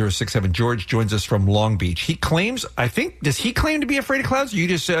 1-800-520-1067. George joins us from Long Beach. He claims, does he claim to be afraid of clowns? Or you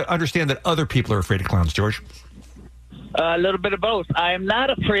just understand that other people are afraid of clowns, George? A little bit of both. I am not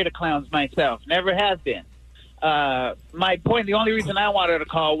afraid of clowns myself. Never have been. My point, the only reason I wanted to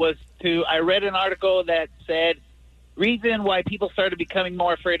call was I read an article that said reason why people started becoming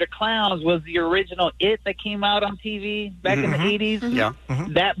more afraid of clowns was the original It that came out on TV back in the 80s. Yeah.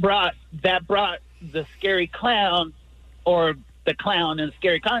 That brought the scary clown or the clown in a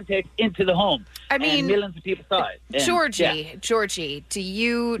scary context into the home. I mean, and millions of people saw it. And, Georgie, do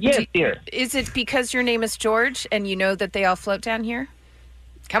you? Yes, dear. Is it because your name is George and you know that they all float down here?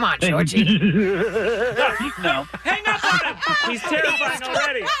 Come on, Georgie. No. Hang up on him. He's terrifying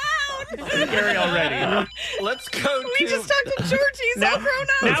already. Scary already. Let's go. We just talked to Georgie. He's all grown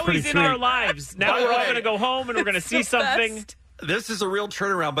up. Now he's in our lives. Now we're all going to go home and we're going to see something. This is a real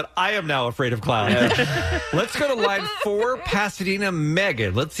turnaround, but I am now afraid of clowns. Let's go to line 4, Pasadena,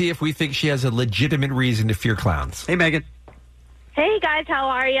 Megan. Let's see if we think she has a legitimate reason to fear clowns. Hey, Megan. Hey, guys, how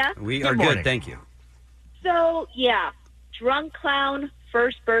are you? We are good, thank you. So, yeah, drunk clown,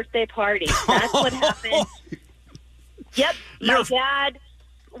 first birthday party. That's what happened. Yep, my dad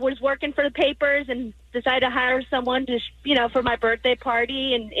was working for the papers and decided to hire someone to, for my birthday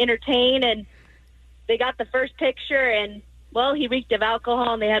party and entertain, and they got the first picture, and, well, he reeked of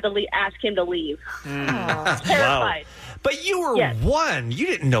alcohol, and they had to ask him to leave. I was terrified. Wow. But you were one. You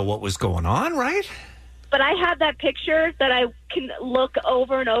didn't know what was going on, right? But I have that picture that I can look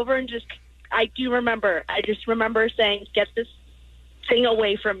over and over and I do remember. I just remember saying, get this thing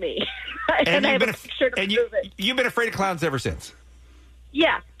away from me. and I have a picture to prove it. You've been afraid of clowns ever since?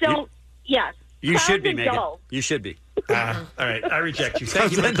 Yeah, yes. You Clowns should be, and Megan. dolls. You should be. All right, I reject you.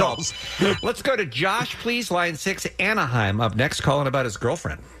 Thank you for the call. Let's go to Josh, please. Line 6, Anaheim. Up next, calling about his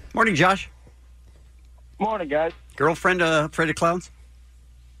girlfriend. Morning, Josh. Morning, guys. Girlfriend afraid of clowns?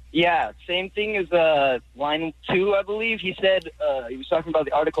 Yeah, same thing as line 2, I believe. He said he was talking about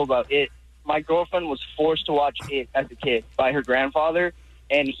the article about It. My girlfriend was forced to watch It as a kid by her grandfather,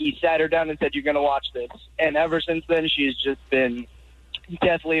 and he sat her down and said, "You're going to watch this." And ever since then, she's just been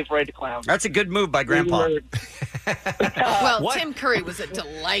deathly afraid of clowns. That's a good move by Grandpa. Well, Tim Curry was a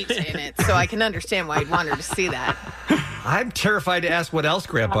delight in it, so I can understand why he'd want her to see that. I'm terrified to ask what else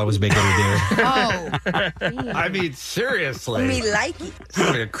Grandpa was making her do. Oh. I mean, seriously. Me like it. Sounds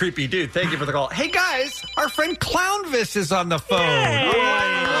like a creepy dude. Thank you for the call. Hey, guys, our friend Clownvis is on the phone.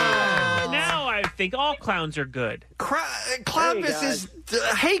 Now I think all clowns are good. Clownvis is...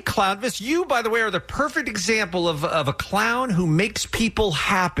 hey, Clownvis, you, by the way, are the perfect example of a clown who makes people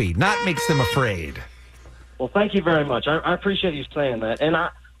happy, not makes them afraid. Well, thank you very much. I appreciate you saying that. And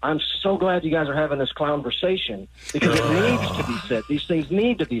I'm so glad you guys are having this conversation because it needs to be said. These things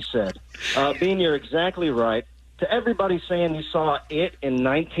need to be said. Bean, you're exactly right. To everybody saying you saw It in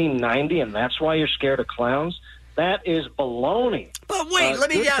 1990 and that's why you're scared of clowns, that is baloney. But wait, let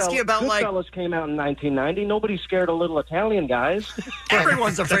me ask you about Goodfellas came out in 1990. Nobody's scared of little Italian guys.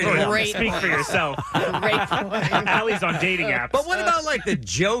 Everyone's afraid of them. Speak for yourself. Allie's on dating apps. But what about like the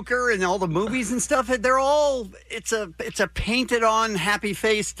Joker and all the movies and stuff? They're all it's a painted on happy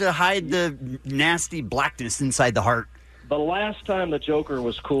face to hide the nasty blackness inside the heart. The last time the Joker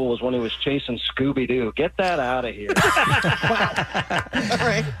was cool was when he was chasing Scooby-Doo. Get that out of here.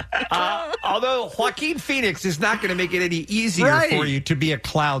 Although Joaquin Phoenix is not going to make it any easier for you to be a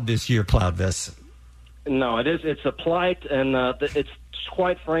clown this year, Clownvis. No, it is. It's a plight, and it's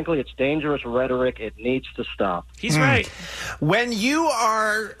quite frankly, it's dangerous rhetoric. It needs to stop. He's right. When you're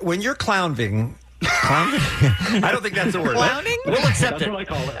clownving... I don't think that's a word. Clowning? We'll accept That's it. what I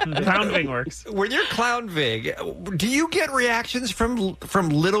call it. Clownving works. When you're clownving, do you get reactions from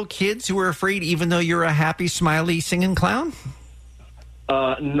little kids who are afraid, even though you're a happy, smiley, singing clown?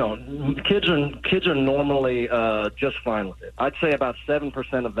 No, kids are normally just fine with it. I'd say about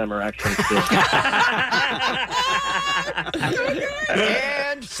 7% of them are actually scared.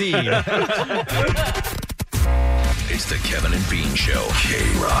 And scene. It's the Kevin and Bean Show.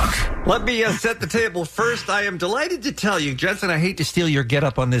 K-Rock. Let me set the table. First, I am delighted to tell you, Jensen, I hate to steal your get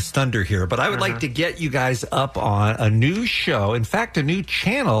up on this thunder here, but I would like to get you guys up on a new show. In fact, a new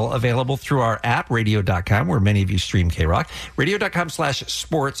channel available through our app, radio.com, where many of you stream K-Rock.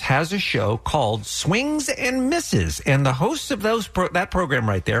 Radio.com/sports has a show called Swings and Misses. And the hosts of that program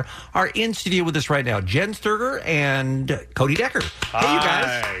right there are in studio with us right now, Jen Sturger and Cody Decker. Hey, you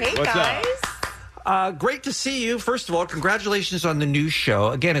guys. Hey, guys. Great to see you. First of all, congratulations on the new show.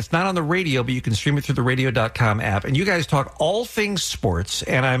 Again, it's not on the radio, but you can stream it through the radio.com app. And you guys talk all things sports.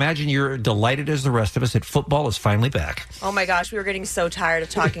 And I imagine you're delighted as the rest of us that football is finally back. Oh, my gosh. We were getting so tired of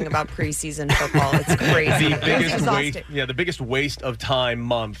talking about preseason football. It's crazy. The biggest waste of time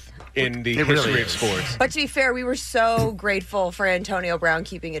month in the history of sports. But to be fair, we were so grateful for Antonio Brown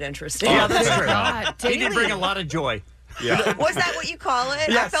keeping it interesting. Oh, that's true. He did bring a lot of joy. Yeah. Was that what you call it?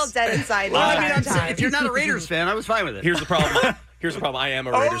 Yes. I felt dead inside. Well, I mean, if you're not a Raiders fan, I was fine with it. Here's the problem. Here's the problem. I am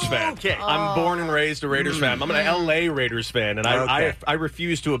a Raiders fan. Okay. I'm born and raised a Raiders fan. I'm an LA Raiders fan, and I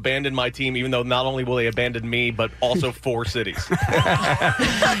refuse to abandon my team, even though not only will they abandon me, but also 4 cities.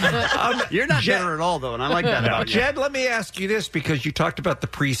 You're not bitter at all, though, and I like that about you. Jed, let me ask you this, because you talked about the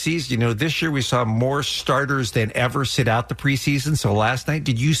preseason. You know, this year we saw more starters than ever sit out the preseason. So last night,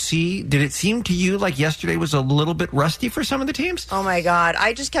 did it seem to you like yesterday was a little bit rusty for some of the teams? Oh, my God.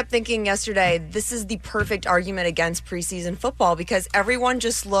 I just kept thinking yesterday, this is the perfect argument against preseason football because everyone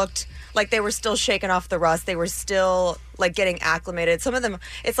just looked like they were still shaking off the rust. They were still like getting acclimated. Some of them,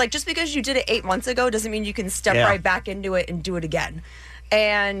 it's like just because you did it 8 months ago doesn't mean you can step right back into it and do it again.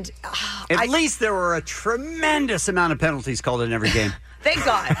 And at least there were a tremendous amount of penalties called in every game. Thank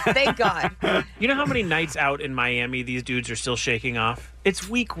God. Thank God. You know how many nights out in Miami these dudes are still shaking off? It's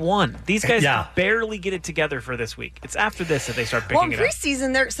week 1. These guys barely get it together for this week. It's after this that they start picking it up. Well, in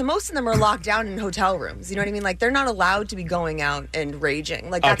preseason, so most of them are locked down in hotel rooms. You know what I mean? Like, they're not allowed to be going out and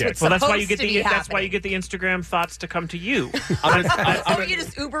raging. Like, that's what's supposed to be happening. That's why you get the Instagram thoughts to come to you. You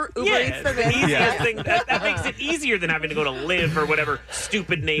just Uber Eats them in. The easiest thing. That makes it easier than having to go to Live or whatever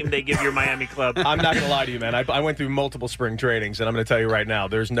stupid name they give your Miami club. I'm not going to lie to you, man. I went through multiple spring trainings, and I'm going to tell you right now,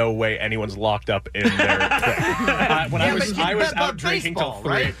 there's no way anyone's locked up in their when I was out drinking till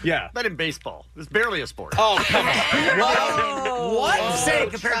 3. Right? Yeah. But in baseball, it's barely a sport. Oh, come on. What? Say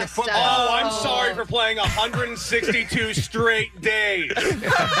compared to football. Oh, I'm sorry for playing 162 straight days.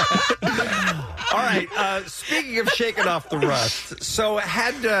 All right. Speaking of shaking off the rust, so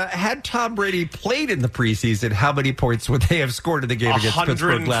had Tom Brady played in the preseason, how many points would they have scored in the game against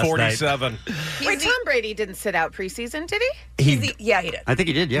Pittsburgh last night? 147. Wait, Tom Brady didn't sit out preseason, did he? Yeah, he did. I think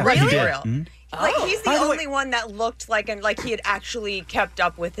he did, yeah. Really? He did. Mm-hmm. Like, he's the only one that looked like he had actually kept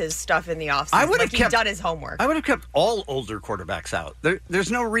up with his stuff in the offseason. He'd done his homework. I would have kept all older quarterbacks out. There's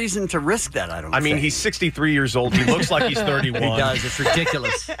no reason to risk that, I don't think. I mean, he's 63 years old. He looks like he's 31. He does. It's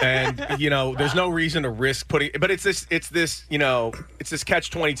ridiculous. And, there's no reason to risk putting... But it's this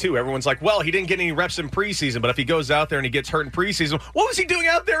catch-22. Everyone's like, well, he didn't get any reps in preseason, but if he goes out there and he gets hurt in preseason, what was he doing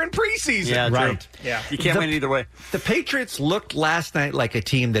out there in preseason? Yeah, right. Yeah. You can't win either way. The Patriots looked last night like a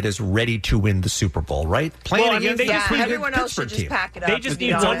team that is ready to win the Super Bowl, right? Playing against a pretty everyone good else should Pittsburgh just team. pack it up. They just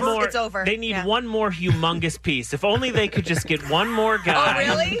need one more. It's over. They need one more humongous piece. If only they could just get one more guy. Oh,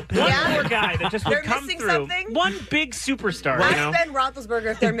 really? One more guy that just would They're come missing through. something? One big superstar. Ask Ben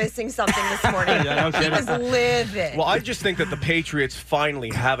Roethlisberger if they're missing something this morning. He was livid. Well, I just think that the Patriots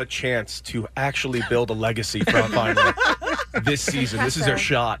finally have a chance to actually build a legacy from finally this season. This is their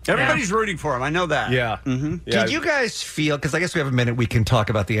shot. Everybody's rooting for him. I know that. Yeah. Mm-hmm. Yeah. Did you guys feel, because I guess we have a minute, we can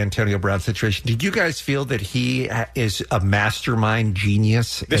talk about the Antonio Brown situation. Did you guys feel that he is a mastermind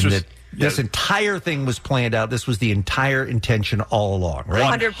genius? This entire thing was planned out. This was the entire intention all along,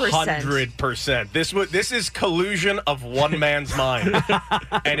 right? 100%. 100%. This is collusion of one man's mind.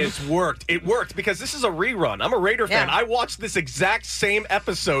 And it's worked. It worked because this is a rerun. I'm a Raider fan. I watched this exact same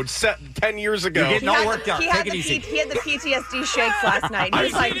episode set 10 years ago. You're getting all worked up. Take it easy. He had the PTSD shakes last night. He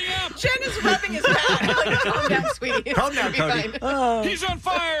was like, Jen is rubbing his back. Like, calm down, sweetie. Calm down, Cody. He's on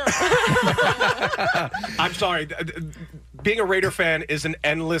fire. I'm sorry. Being a Raider fan is an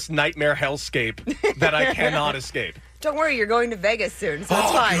endless nightmare hellscape that I cannot escape. Don't worry, you're going to Vegas soon, so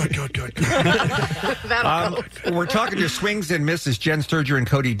it's fine. Good. We're talking to Swings and Misses, Jen Sturger and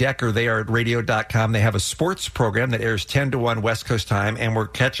Cody Decker. They are at radio.com. They have a sports program that airs 10 to 1 West Coast time, and we're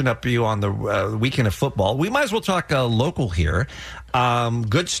catching up to you on the weekend of football. We might as well talk local here.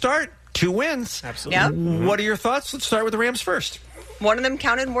 Good start, 2 wins. Absolutely. Yep. What are your thoughts? Let's start with the Rams first. One of them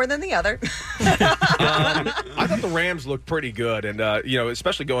counted more than the other. I thought the Rams looked pretty good, and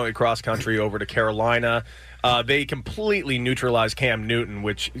especially going across country over to Carolina. They completely neutralized Cam Newton,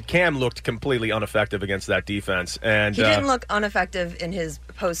 which Cam looked completely ineffective against that defense. And he didn't look ineffective in his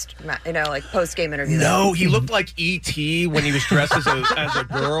post-game interview. No, he looked like E.T. when he was dressed as a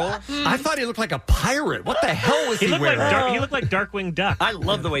girl. I thought he looked like a pirate. What the hell was he wearing? He looked like Darkwing Duck. I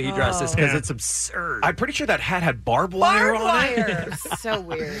love the way he dresses because it's absurd. I'm pretty sure that hat had barbed wire on it. So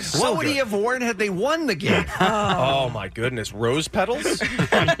weird. What would he have worn had they won the game? Oh my goodness, rose petals.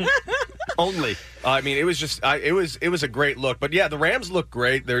 Only. I mean, it was just it was a great look. But yeah, the Rams look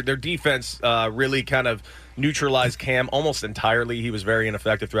great. Their defense really kind of neutralized Cam almost entirely. He was very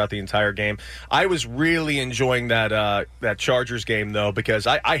ineffective throughout the entire game. I was really enjoying that Chargers game though, because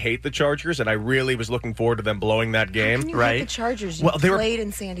I hate the Chargers, and I really was looking forward to them blowing that game. How can you hate the Chargers? They played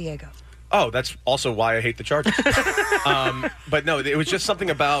in San Diego. Oh, that's also why I hate the Chargers. But no, it was just something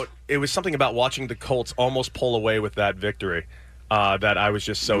about watching the Colts almost pull away with that victory. that I was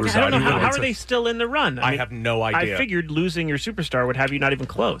just so I excited. don't know. How for. are they still in the run? I have no idea. I figured losing your superstar would have you not even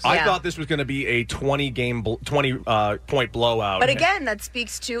close. I thought this was going to be a 20-point blowout. But again, that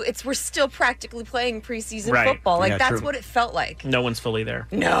speaks to we're still practically playing preseason Right. football. Like Yeah, that's true. what it felt like. No one's fully there.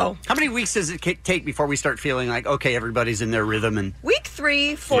 No. How many weeks does it take before we start feeling like, okay, everybody's in their rhythm? And Week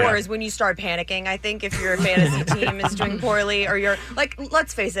 3, 4 is when you start panicking. I think if your fantasy team is doing poorly, or you're like,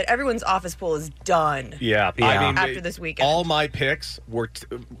 let's face it, everyone's office pool is done. Yeah, I mean, after this weekend. all my picks were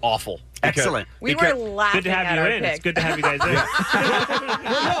awful. Excellent. We were laughing Good to have at you our in. picks. It's good to have you guys in.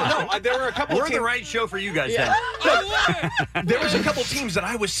 No, there were a couple. We're of teams, the right show for you guys. Yeah. Then. There was a couple teams that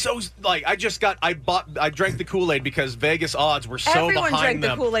I was so like. I drank the Kool-Aid because Vegas odds were so Everyone behind drank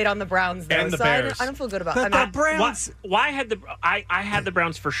them. the Kool-Aid on the Browns, though. And the so Bears. I don't feel good about But that. the Browns. Why had I had the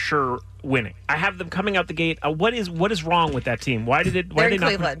Browns for sure winning. I have them coming out the gate. What is wrong with that team? Why did it? Why They're did in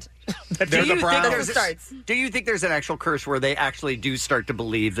they Cleveland. Do you think there's an actual curse where they actually do start to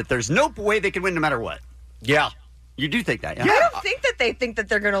believe that there's no way they can win no matter what? Yeah. You do think that, yeah? I don't think that they think that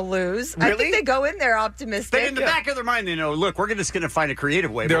they're going to lose. I think they go in there optimistic. But in the back of their mind, they know, look, we're just going to find a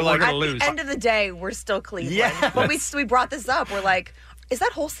creative way. They're but like, we're At going to lose. the end of the day, we're still Cleveland. Yes. But we brought this up. We're like, is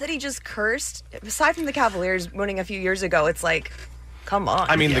that whole city just cursed? Aside from the Cavaliers winning a few years ago, it's like, come on.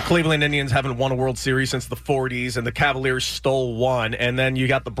 I mean, the Cleveland Indians haven't won a World Series since the 40s, and the Cavaliers stole one. And then you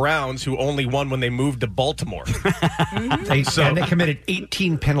got the Browns, who only won when they moved to Baltimore. And they committed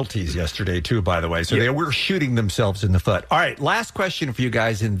 18 penalties yesterday, too, by the way. So they were shooting themselves in the foot. All right, last question for you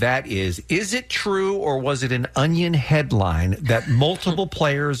guys, and that is it true or was it an Onion headline that multiple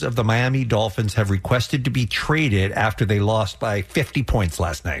players of the Miami Dolphins have requested to be traded after they lost by 50 points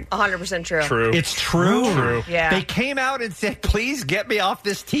last night? 100% true. It's true? Yeah. They came out and said, please get me off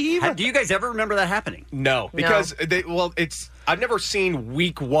this team? Do you guys ever remember that happening? No, because I've never seen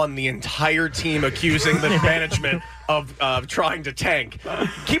week 1 the entire team accusing the management of trying to tank.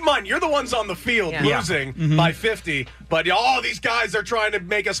 Keep in mind, you're the ones on the field losing by 50, but these guys are trying to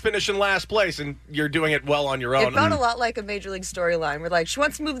make us finish in last place, and you're doing it well on your own. It felt a lot like a Major League storyline. We're like, she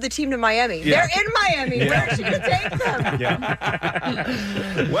wants to move the team to Miami. Yeah. They're in Miami. Yeah. Where is she going to take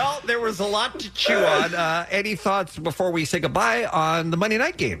them? Well, there was a lot to chew on. Any thoughts before we say goodbye on the Monday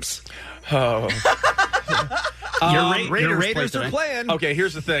night games? Oh. Your Raiders are playing. Okay,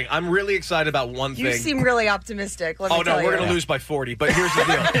 here's the thing. I'm really excited about one You thing. seem really optimistic. Let me Oh, tell no, you. we're going to lose by 40. But here's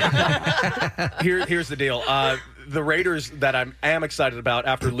the deal. Here's the deal. The Raiders that I am excited about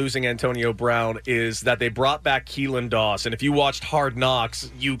after losing Antonio Brown is that they brought back Keelan Doss. And if you watched Hard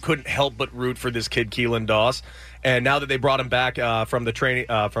Knocks, you couldn't help but root for this kid, Keelan Doss. And now that they brought him back from the training,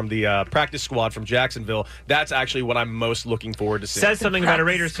 from the practice squad from Jacksonville, that's actually what I'm most looking forward to seeing. Says something about a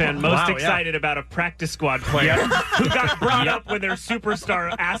Raiders fan most excited about a practice squad player who got brought up when their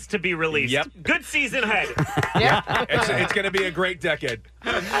superstar asked to be released. Yep. Good season ahead. It's going to be a great decade.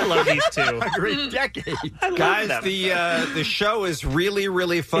 I love these two. A great decade. Guys, the show is really,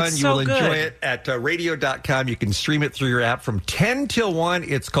 really fun. It's You so will enjoy good. it at radio.com. You can stream it through your app from 10 till 1.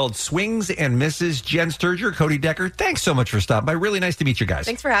 It's called Swings and Misses. Jen Sturger, Cody Decker, thanks so much for stopping by. Really nice to meet you guys.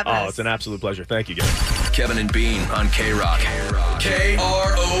 Thanks for having us. Oh, it's an absolute pleasure. Thank you, guys. Kevin and Bean on K-Rock.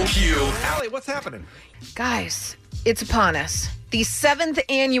 KROQ. Allie, what's happening? Guys, it's upon us. The 7th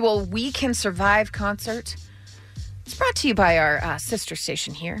annual We Can Survive concert. It's brought to you by our sister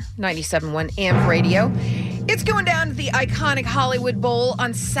station here, 97.1 AMP Radio. It's going down to the iconic Hollywood Bowl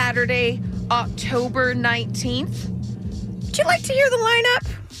on Saturday, October 19th. Would you like to hear the lineup?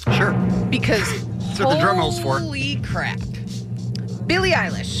 Sure. Because That's what the drum roll's for. Holy crap. Billie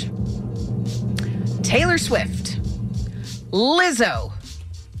Eilish, Taylor Swift, Lizzo.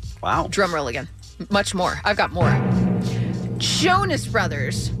 Wow. Drum roll again. Much more. I've got more. Jonas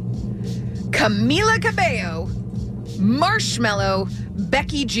Brothers, Camila Cabello, Marshmello,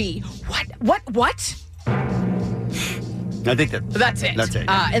 Becky G. What? I think That's it. That's it.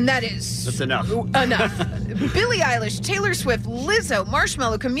 And that is... That's enough. Enough. Billie Eilish, Taylor Swift, Lizzo,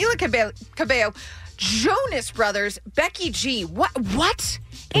 Marshmello, Camila Cabello, Jonas Brothers, Becky G. What?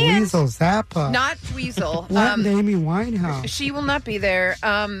 And Weasel Zappa. not Weasel. What Amy Winehouse? She will not be there.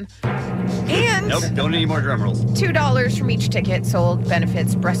 And Nope, don't need any more drum rolls. $2 from each ticket sold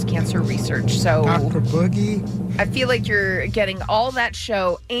benefits breast cancer research. So Dr. Boogie. I feel like you're getting all that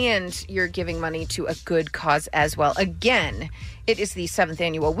show and you're giving money to a good cause as well. Again, it is the 7th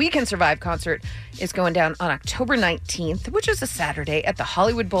annual We Can Survive concert. It's going down on October 19th, which is a Saturday at the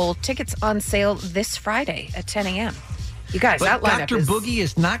Hollywood Bowl. Tickets on sale this Friday at 10 a.m. You guys, But that lineup Dr. is... Boogie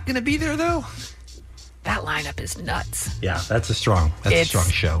is not going to be there, though? That lineup is nuts. Yeah, that's a strong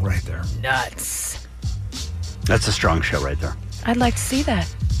show right there. Nuts. That's a strong show right there. I'd like to see that.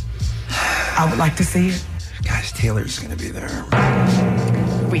 I would like to see it. Guys, Taylor's going to be there.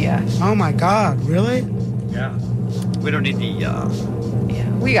 Yeah. Oh my God! Really? Yeah. We don't need the. Yeah,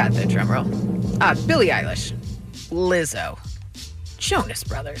 we got the drum roll. Billie Eilish, Lizzo, Jonas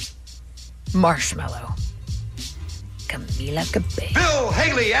Brothers, Marshmello, Camila Cabello. Bill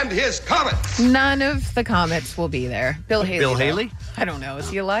Haley and his Comets. None of the Comets will be there. Bill Haley. Bill though. Haley? I don't know. Is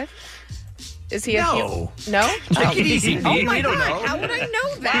he alive? Is he No. No? Take it easy, Oh Pete. my We don't God. know. How would I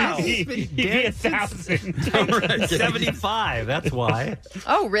know that? He's been dead since 75, that's why.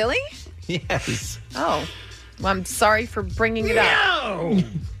 Oh, really? Yes. Oh. Well, I'm sorry for bringing it up. No!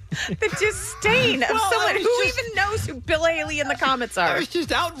 The disdain of Well, someone I was who just- even knows who Bill Haley and the Comets I are. was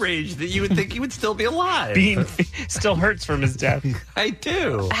just outraged that you would think he would still be alive. Bean still hurts from his death. I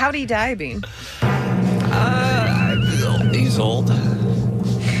do. How'd he die, Bean? He's old.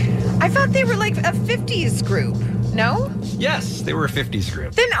 I thought they were like a 50s group. No? Yes, they were a 50s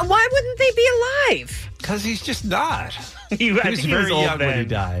group. Then why wouldn't they be alive? Because he's just not. I He was think he very was old young when he then.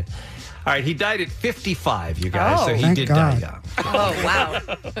 died. All right, he died at 55, you guys, Oh. so he Thank did God. die young. Oh,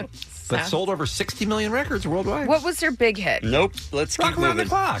 wow. But sold over 60 million records worldwide. What was their big hit? Nope. Let's Rock keep Around the moving.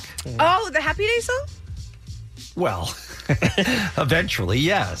 Clock. Oh, the Happy Days song? Well, eventually,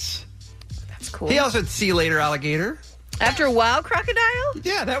 yes. That's cool. He also had See You Later, Alligator. After a while, Crocodile?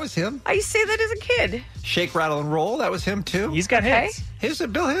 Yeah, that was him. I used to say that as a kid. Shake, Rattle, and Roll, that was him, too. He's got Okay. hits.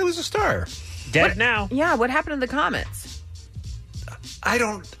 Bill Haley was a star. Dead now. Yeah, what happened to the Comets? I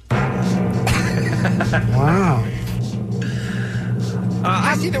don't... Wow.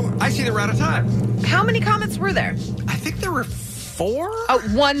 I see that we're out of time. How many Comets were there? I think there were 4? Oh,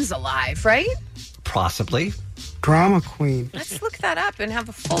 one's alive, right? Possibly. Drama queen. Let's look that up and have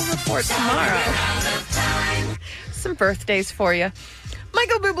a full report tomorrow. Some birthdays for you.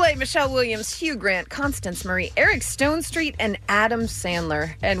 Michael Bublé, Michelle Williams, Hugh Grant, Constance Marie, Eric Stone Street, and Adam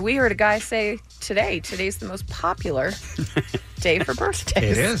Sandler. And we heard a guy say today's the most popular day for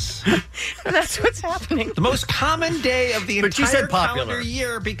birthdays. It is. And that's what's happening. The most common day of the But you entire said popular. calendar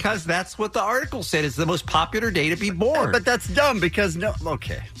year because that's what the article said. It's the most popular day to be born. But that's dumb because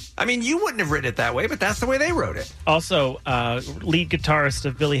okay. I mean, you wouldn't have written it that way, but that's the way they wrote it. Also, lead guitarist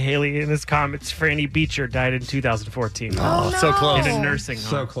of Billy Haley and his Comets, Franny Beecher, died in 2014. Oh, so close. In a nursing home.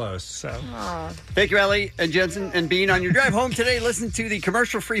 So close. So, Thank you, Ellie and Jensen and Bean. On your drive home today, listen to the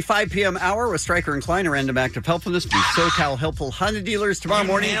commercial-free 5 p.m. hour with Stryker and Klein, a random act of helpfulness to SoCal helpful Honda dealers tomorrow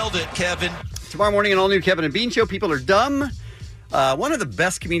morning. Nailed it, Kevin. Tomorrow morning, an all-new Kevin and Bean show. People are dumb. One of the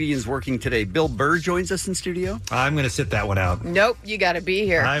best comedians working today, Bill Burr, joins us in studio. I'm going to sit that one out. Nope, you got to be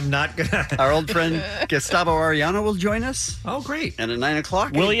here. I'm not going to. Our old friend Gustavo Arellano will join us. Oh, great. And at 9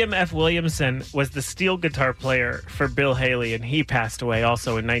 o'clock. William F. Williamson was the steel guitar player for Bill Haley, and he passed away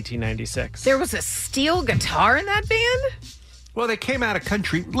also in 1996. There was a steel guitar in that band? Well, they came out of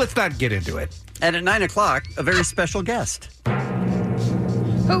country. Let's not get into it. And at 9 o'clock, a very special guest.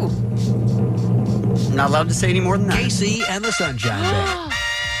 Who? Not allowed to say any more than that. Casey and the Sunshine Band.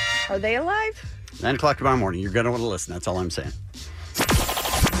 Are they alive? 9 o'clock tomorrow morning. You're going to want to listen. That's all I'm saying.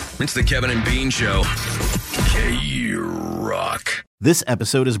 It's the Kevin and Bean Show. K-Rock. This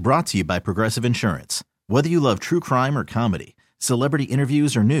episode is brought to you by Progressive Insurance. Whether you love true crime or comedy, celebrity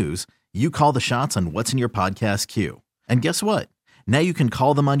interviews or news, you call the shots on what's in your podcast queue. And guess what? Now you can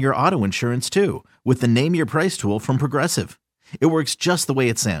call them on your auto insurance too with the Name Your Price tool from Progressive. It works just the way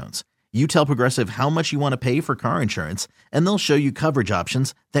it sounds. You tell Progressive how much you want to pay for car insurance, and they'll show you coverage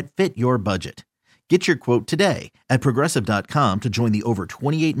options that fit your budget. Get your quote today at Progressive.com to join the over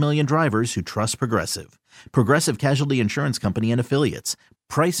 28 million drivers who trust Progressive. Progressive Casualty Insurance Company and Affiliates.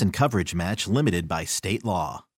 Price and coverage match limited by state law.